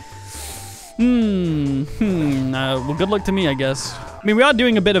 Well, good luck to me, I guess. I mean, we are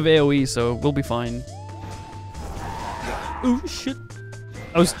doing a bit of AoE, so we'll be fine. Oh, shit.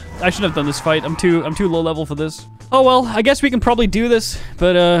 I shouldn't have done this fight. I'm too low level for this. Oh well, I guess we can probably do this,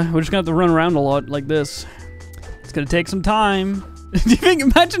 but we're just gonna have to run around a lot like this. It's gonna take some time. Do you think,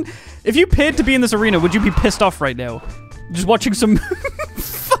 imagine, if you paid to be in this arena, would you be pissed off right now? Just watching some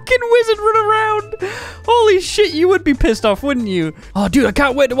fucking wizard run around. Holy shit, you would be pissed off, wouldn't you? Oh dude, I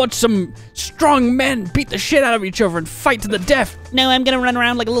can't wait to watch some strong men beat the shit out of each other and fight to the death. No, I'm gonna run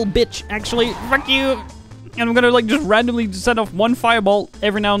around like a little bitch, actually. Fuck you. And I'm gonna like just randomly send off one fireball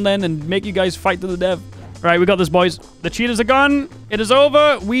every now and then and make you guys fight to the death. All right, we got this, boys. The cheetahs are gone. It is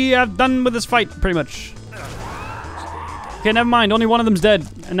over. We have done with this fight, pretty much. Okay, never mind. Only one of them's dead.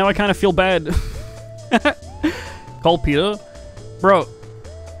 And now I kind of feel bad. Call Peter. Bro,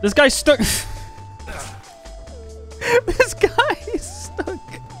 this guy's stuck. This guy is stuck.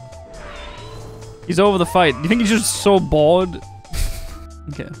 He's over the fight. Do you think he's just so bored?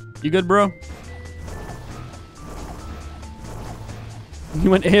 Okay. You good, bro? He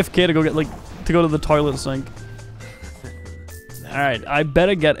went AFK to go get, like, to go to the toilet sink. Alright, I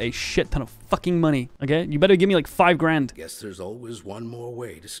better get a shit ton of fucking money, okay? You better give me, like, 5 grand. Guess there's always one more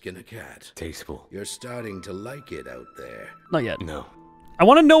way to skin a cat. Tasteful. You're starting to like it out there. Not yet. No. I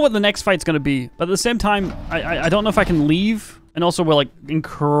want to know what the next fight's gonna be, but at the same time, I don't know if I can leave. And also, we're, like,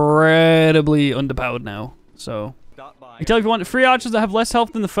 incredibly underpowered now, so... You tell if you want 3 archers that have less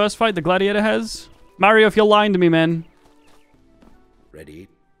health than the first fight the gladiator has. Mario, if you're lying to me, man. Ready?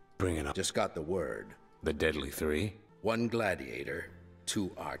 Bring it up. Just got the word. The deadly 3? 1 gladiator,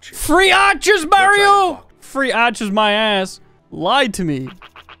 2 archers. 3 archers, Mario! 3 archers, my ass. Lied to me.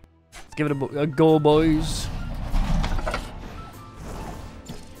 Let's give it a go, boys.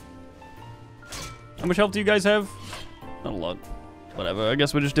 How much health do you guys have? Not a lot. Whatever, I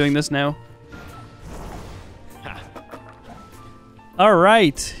guess we're just doing this now.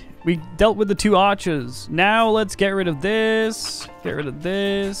 Alright. We dealt with the 2 archers. Now let's get rid of this. Get rid of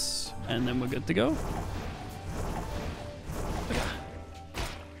this. And then we're good to go.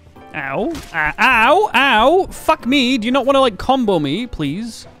 Ow. Ow. Ow. Fuck me. Do you not want to, like, combo me,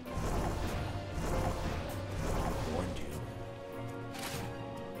 please?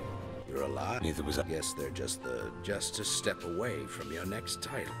 You're alive. Neither was I. Guess they're just a step away from your next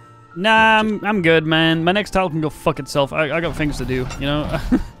title. Nah, I'm good, man. My next title can go fuck itself. I got things to do, you know?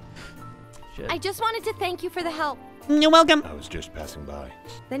 Shit. I just wanted to thank you for the help. You're welcome. I was just passing by.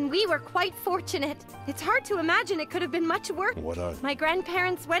 Then we were quite fortunate. It's hard to imagine it could have been much worse. What are they? My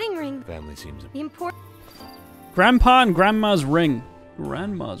grandparents' wedding ring. Family seems... The important... Grandpa and Grandma's ring.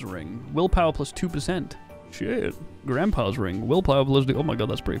 Grandma's ring. Willpower plus 2%. Shit. Grandpa's ring. Willpower plus... Oh my god,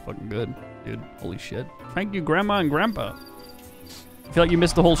 that's pretty fucking good. Dude, holy shit. Thank you, Grandma and Grandpa. I feel like you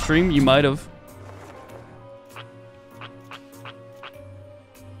missed the whole stream. You might have.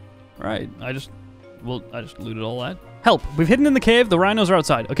 Alright, I just looted all that. Help! We've hidden in the cave. The rhinos are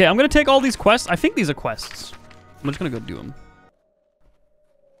outside. Okay, I'm gonna take all these quests. I think these are quests. I'm just gonna go do them.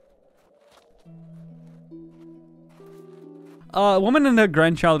 A woman and her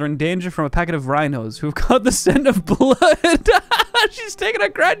grandchild are in danger from a packet of rhinos who've got the scent of blood. She's taken her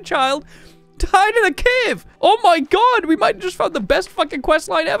grandchild to hide in a cave. Oh my god, we might have just found the best fucking quest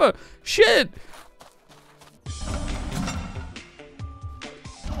line ever. Shit.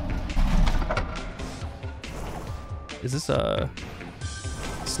 Is this a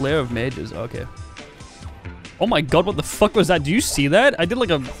Slayer of Mages? Okay. Oh my god, what the fuck was that? Do you see that? I did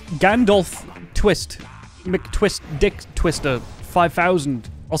like a Gandalf twist. McTwist Dick Twister 5000.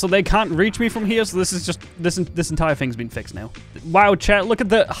 Also, they can't reach me from here, so this is just this entire thing's been fixed now. Wow, chat, look at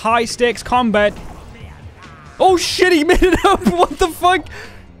the high stakes combat. Oh shit, he made it up. What the fuck?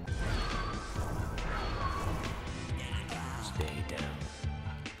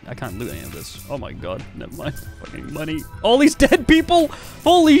 I can't loot any of this. Oh my god, never mind. Fucking money. All these dead people?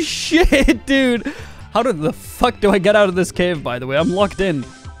 Holy shit, dude. How the fuck do I get out of this cave, by the way? I'm locked in.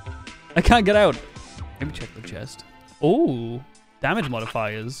 I can't get out. Maybe check the chest. Oh, damage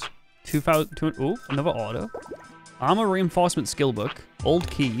modifiers. 2,000. Oh, another order. Armor reinforcement skill book.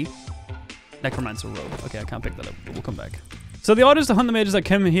 Old key. Necromancer robe. Okay, I can't pick that up, but we'll come back. So the orders to hunt the mages that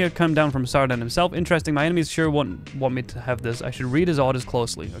come here come down from Saradin himself. Interesting. My enemies sure want me to have this. I should read his orders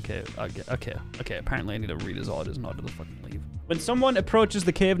closely. Okay. Apparently I need to read his orders in order to fucking leave. When someone approaches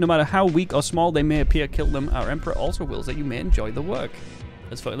the cave, no matter how weak or small they may appear, kill them. Our emperor also wills that you may enjoy the work.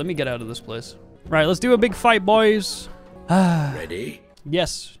 Let me get out of this place. Right, let's do a big fight, boys. Ready?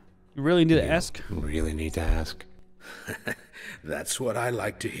 Yes. You really need to ask? Really need to ask? That's what I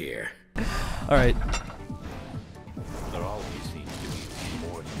like to hear. Alright. There always seems to be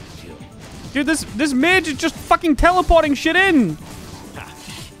more to kill. Dude, this mage is just fucking teleporting shit in.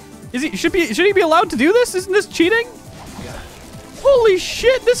 Should he be allowed to do this? Isn't this cheating? Yeah. Holy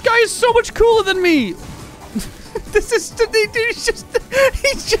shit, this guy is so much cooler than me. He's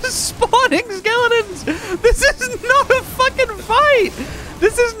just spawning skeletons. This is not a fucking fight.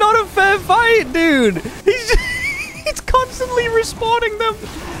 This is not a fair fight, dude. He's constantly respawning them.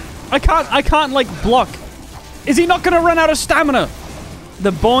 I can't like block. Is he not gonna run out of stamina?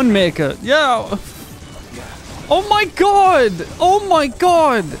 The Bone Maker. Yeah. Oh my god. Oh my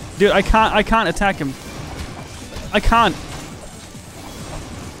god. Dude, I can't attack him. I can't.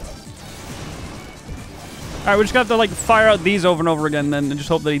 Alright, we're just gonna have to like fire out these over and over again then and just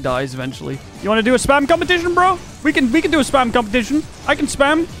hope that he dies eventually. You wanna do a spam competition, bro? We can do a spam competition. I can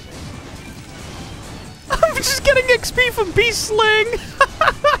spam. I'm just getting XP from Beast Sling.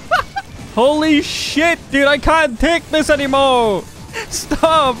 Holy shit, dude, I can't take this anymore.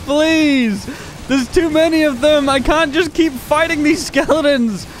 Stop, please. There's too many of them. I can't just keep fighting these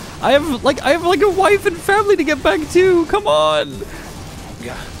skeletons. I have like a wife and family to get back to. Come on.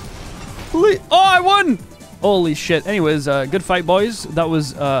 Please. Oh, I won. Holy shit. Anyways, good fight, boys. That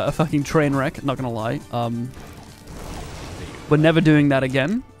was a fucking train wreck, not gonna lie. We're never doing that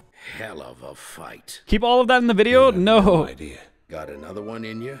again. Hell of a fight. Keep all of that in the video? No. Idea. Got another one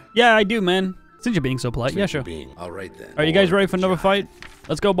in you? Yeah, I do, man. Since you're being so polite. Yeah, sure. All right then. Are you guys ready for another fight?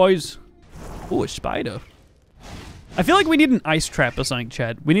 Let's go, boys. Ooh, a spider. I feel like we need an ice trap or something,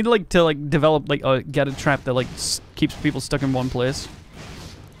 Chad. We need to develop get a trap that keeps people stuck in one place.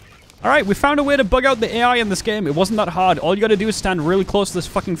 All right, we found a way to bug out the AI in this game. It wasn't that hard. All you got to do is stand really close to this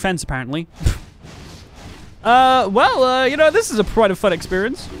fucking fence, apparently. You know, this is quite a fun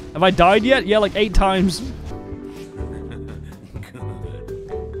experience. Have I died yet? Yeah, like 8 times.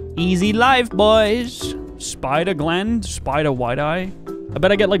 Easy life, boys. Spider gland, spider wide eye. I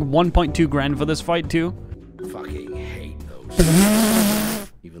bet I get like 1.2 grand for this fight too. Fucking hate those.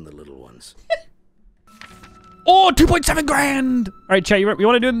 Even the little ones. Oh, 2.7 grand! All right, chat, you want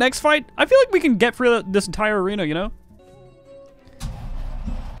to do the next fight? I feel like we can get through this entire arena, you know?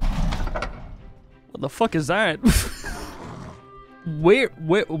 What the fuck is that?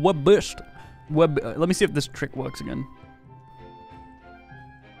 What burst? Let me see if this trick works again.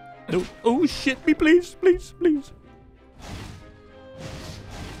 Oh shit, me please, please, please.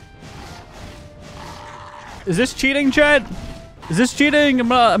 Is this cheating, Chad? Is this cheating?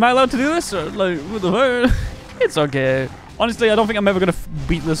 Am I allowed to do this? Or, like, what the fuck? It's okay. Honestly, I don't think I'm ever gonna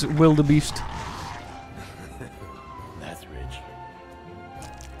beat this wildebeest. That's rich.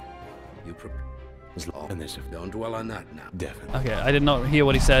 Don't dwell on that now. Definitely. Okay, I did not hear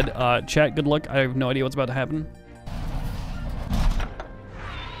what he said. Chat, good luck. I have no idea what's about to happen.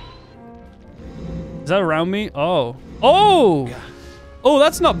 Is that around me? Oh. Oh! Oh,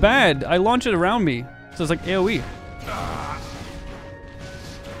 that's not bad. I launch it around me. So it's like AoE.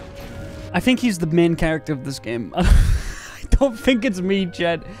 I think he's the main character of this game. I don't think it's me,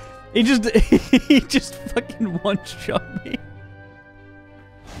 Chad. He just fucking one-shot me.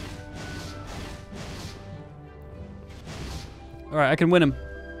 Alright, I can win him.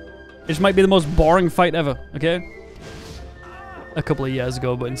 This might be the most boring fight ever, okay? A couple of years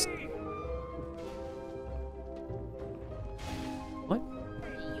ago, but... What?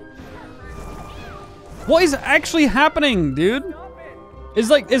 What is actually happening, dude? Is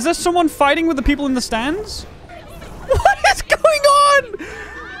there someone fighting with the people in the stands? What is going on?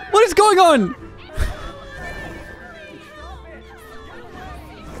 What is going on?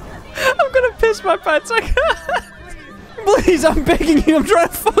 I'm gonna piss my pants. I can't. Please, I'm begging you. I'm trying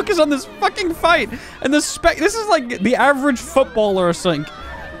to focus on this fucking fight. And this is like the average footballer or something.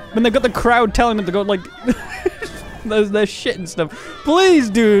 When they've got the crowd telling them to go, like, their shit and stuff. Please,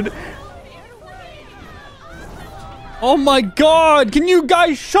 dude. Oh my god, can you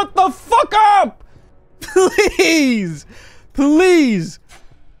guys shut the fuck up? Please. Please.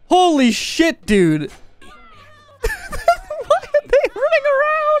 Holy shit, dude. Why are they running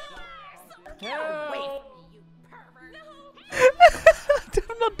around?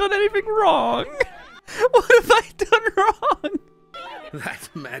 I've not done anything wrong. What have I done wrong? That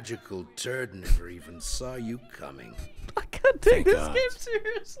magical turd never even saw you coming. I can't take this game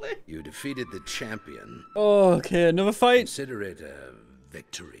seriously. You defeated the champion. Oh, okay, another fight. Consider it a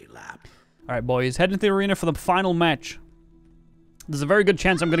victory lap. All right, boys, head into the arena for the final match. There's a very good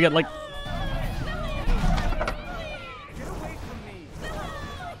chance I'm gonna get like...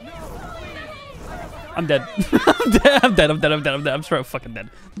 I'm dead. I'm dead. I'm straight fucking dead.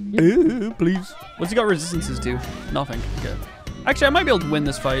 Please. What's he got resistances to? Nothing. Okay. Actually, I might be able to win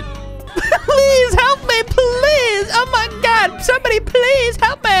this fight. Please help me, please! Oh my god! Somebody please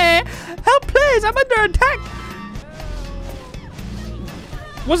help me! Help, please! I'm under attack!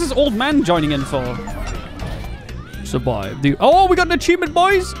 What's this old man joining in for? Survive. Oh, we got an achievement,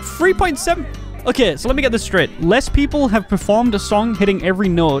 boys! 3.7. Okay, so let me get this straight. Less people have performed a song hitting every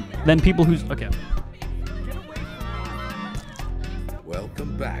note than people who's... Okay.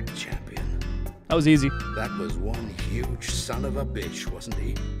 Welcome back, champion. That was easy. That was one huge son of a bitch, wasn't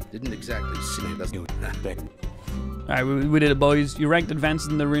he? Didn't exactly seem as... Alright, we did it, boys. You ranked advanced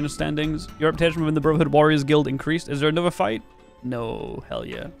in the arena standings. Your reputation within the Brotherhood Warriors Guild increased. Is there another fight? No. Hell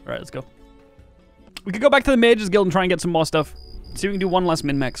yeah. Alright, let's go. We could go back to the Mages Guild and try and get some more stuff. See if we can do one last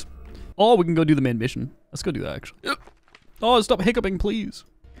min-max. Or we can go do the main mission. Let's go do that, actually. Oh, stop hiccuping, please.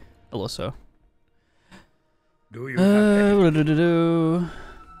 Hello, sir. Do you have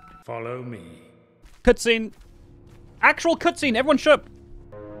Follow me. Cutscene. Actual cutscene. Everyone shut up.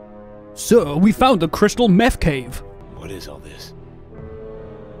 Sir, we found the crystal meth cave. What is all this?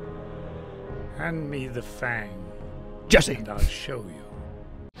 Hand me the fang. Jesse. And I'll show you.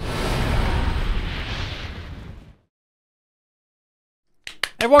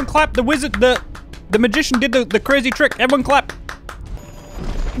 Everyone clap. The wizard, the magician did the crazy trick. Everyone clap.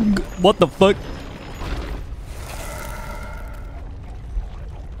 What the fuck?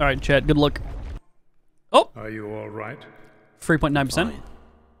 All right, chat. Good luck. Oh. Are you all right? 3.9%.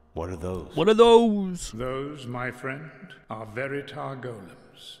 What are those? What are those? Those, my friend, are Veritar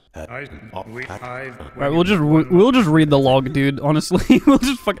golems. Alright, we'll just read the log, dude. Honestly, we'll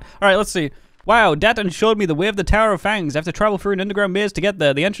just fuck. All right, let's see. Wow, Datan showed me the way of the Tower of Fangs. I have to travel through an underground maze to get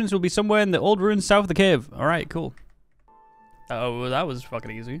there. The entrance will be somewhere in the old ruins south of the cave. All right, cool. Oh, that was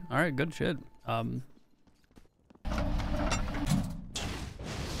fucking easy. All right, good shit.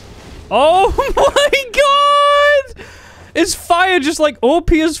 Oh my god! Is fire just like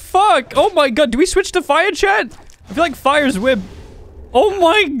OP as fuck? Oh my god, do we switch to fire, chat? I feel like fire's whip. Oh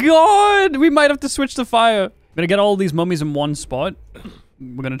my god! We might have to switch to fire. I'm gonna get all these mummies in one spot.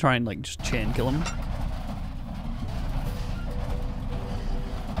 We're gonna try and like just chain kill them.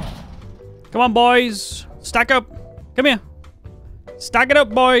 Come on, boys. Stack up. Come here. Stack it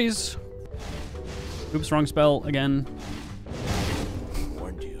up, boys. Oops, wrong spell again.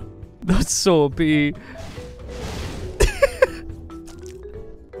 Warned you. That's so OP.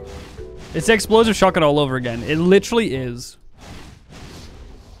 It's the explosive shotgun all over again. It literally is.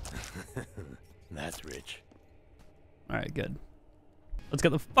 That's rich. Alright, good. Let's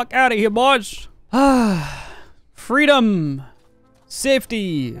get the fuck out of here, boys. Freedom.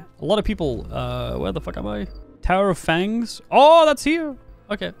 Safety. A lot of people. Where the fuck am I? Tower of Fangs. Oh, that's here.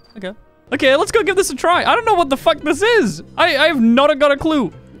 Okay, okay. Okay, let's go give this a try. I don't know what the fuck this is. I have not got a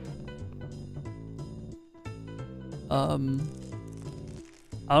clue.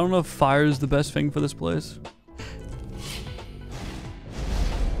 I don't know if fire is the best thing for this place.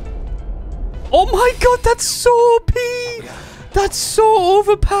 Oh my god, that's so OP! That's so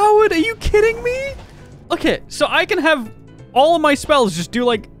overpowered. Are you kidding me? Okay, so I can have all of my spells just do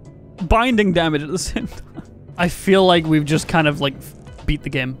like binding damage at the same time. I feel like we've just kind of like beat the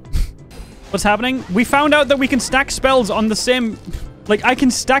game. What's happening? We found out that we can stack spells on the same... Like, I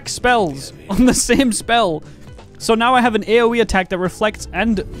can stack spells on the same spell. So now I have an AoE attack that reflects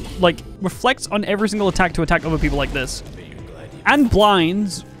and, like, reflects on every single attack to attack other people like this. And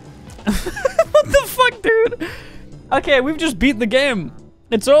blinds. What the fuck, dude? Okay, we've just beat the game.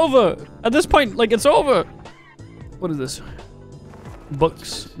 It's over. At this point, like, it's over. What is this?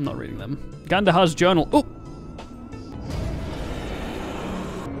 Books. I'm not reading them. Gandahar's journal. Oh!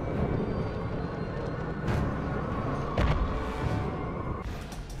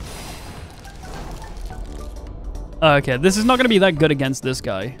 Okay, this is not gonna be that good against this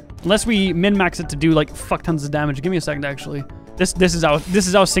guy. Unless we min-max it to do like fuck tons of damage. Give me a second actually. This is our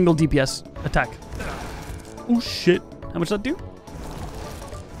single DPS attack. Oh shit. How much does that do?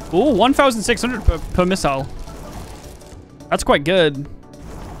 Oh, 1,600 per missile. That's quite good.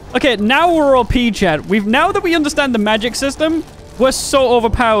 Okay, now we're OP, chat. Now that we understand the magic system, we're so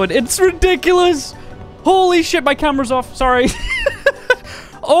overpowered. It's ridiculous. Holy shit, my camera's off. Sorry.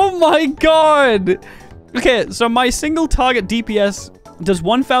 Oh my god. Okay, so my single target DPS does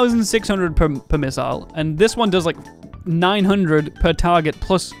 1,600 per missile, and this one does like 900 per target,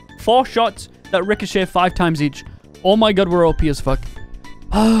 plus 4 shots that ricochet 5 times each. Oh my god, we're OP as fuck.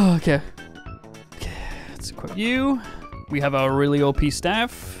 Oh, okay. Okay, let's equip you. We have our really OP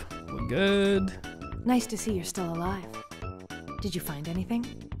staff. We're good. Nice to see you're still alive. Did you find anything?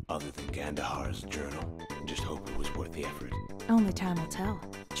 Other than Gandahar's journal. Just hope it was worth the effort. Only time will tell.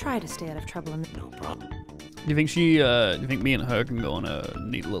 Try to stay out of trouble in the... No problem. Do you think she, do you think me and her can go on a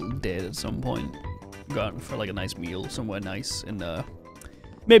neat little date at some point? Go out for like a nice meal somewhere nice in,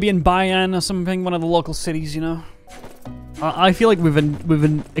 maybe in Bayan or something, one of the local cities, you know? I feel like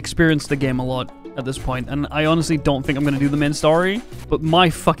we've experienced the game a lot at this point, and I honestly don't think I'm gonna do the main story, but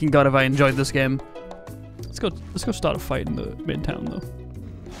my fucking god have I enjoyed this game. Let's go start a fight in the main town though.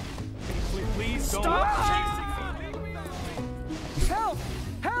 Please stop! Help!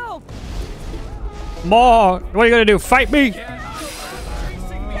 Help! More! What are you gonna do? Fight me?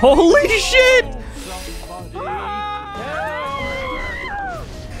 Holy shit! Take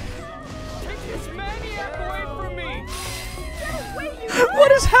this maniac away from me!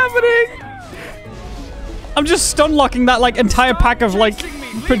 What is happening? I'm just stun locking that like entire pack of like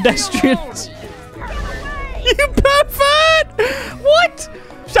pedestrians. You pervert! What?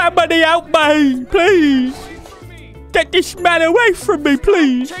 Somebody help me, please! Get this man away from me,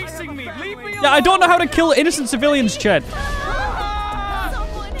 please! Chasing me! Leave me alone! Yeah, I don't know how to kill innocent civilians, Chet. Take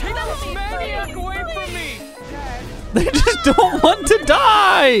this maniac away from me! They just don't want to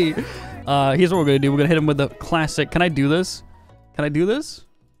die! Here's what we're gonna do. We're gonna hit him with the classic. Can I do this? Can I do this?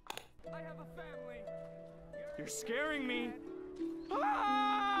 I have a family. You're scaring me.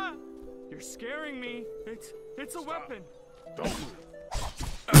 Ah! You're scaring me. It's a weapon. Don't.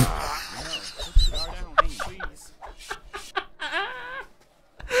 Please.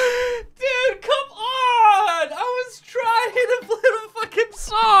 Dude, come on! I was trying to play the fucking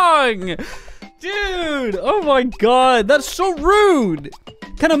song! wrong! Dude, oh my god, that's so rude!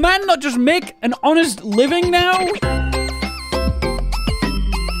 Can a man not just make an honest living now?